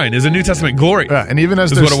Testament shine. It was a New Testament glory. Yeah, and even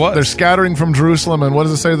as they're scattering from Jerusalem, and what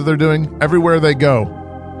does it say that they're doing? Everywhere they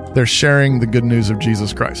go, they're sharing the good news of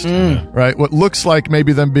Jesus Christ. Right? What looks like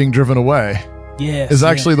maybe them being driven away is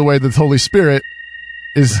actually the way that the Holy Spirit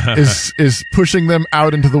is pushing them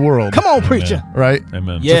out into the world. Come on, preacher. Right?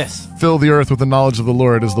 Amen. Yes. To fill the earth with the knowledge of the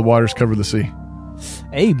Lord as the waters cover the sea.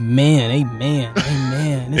 Amen.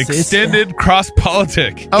 Extended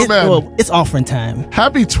CrossPolitic. Oh, man. Well, it's offering time.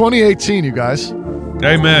 Happy 2018, you guys.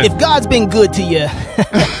 Amen. If God's been good to you,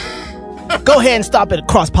 go ahead and stop at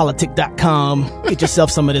CrossPolitic.com. Get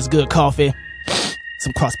yourself some of this good coffee.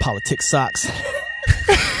 some CrossPolitic socks,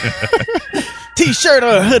 t-shirt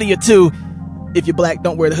or a hoodie or two. If you're black,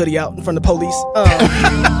 don't wear the hoodie out in front of the police.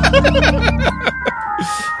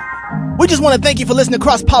 We just want to thank you for listening to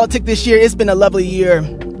CrossPolitic this year. It's been a lovely year.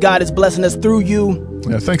 God is blessing us through you.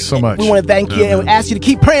 Yeah, thanks so much. We want to thank you and ask you to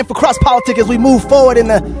keep praying for CrossPolitic as we move forward in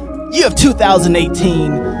the year of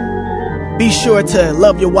 2018. Be sure to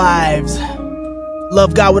love your wives.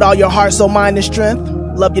 Love God with all your heart, soul, mind, and strength.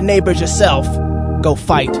 Love your neighbors yourself. Go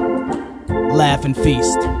fight. Laugh and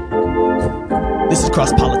feast. This is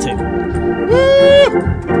CrossPolitic.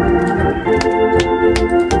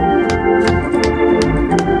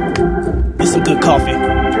 It's some good coffee.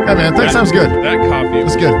 Yeah, man. That sounds good. That coffee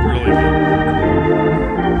was good. Really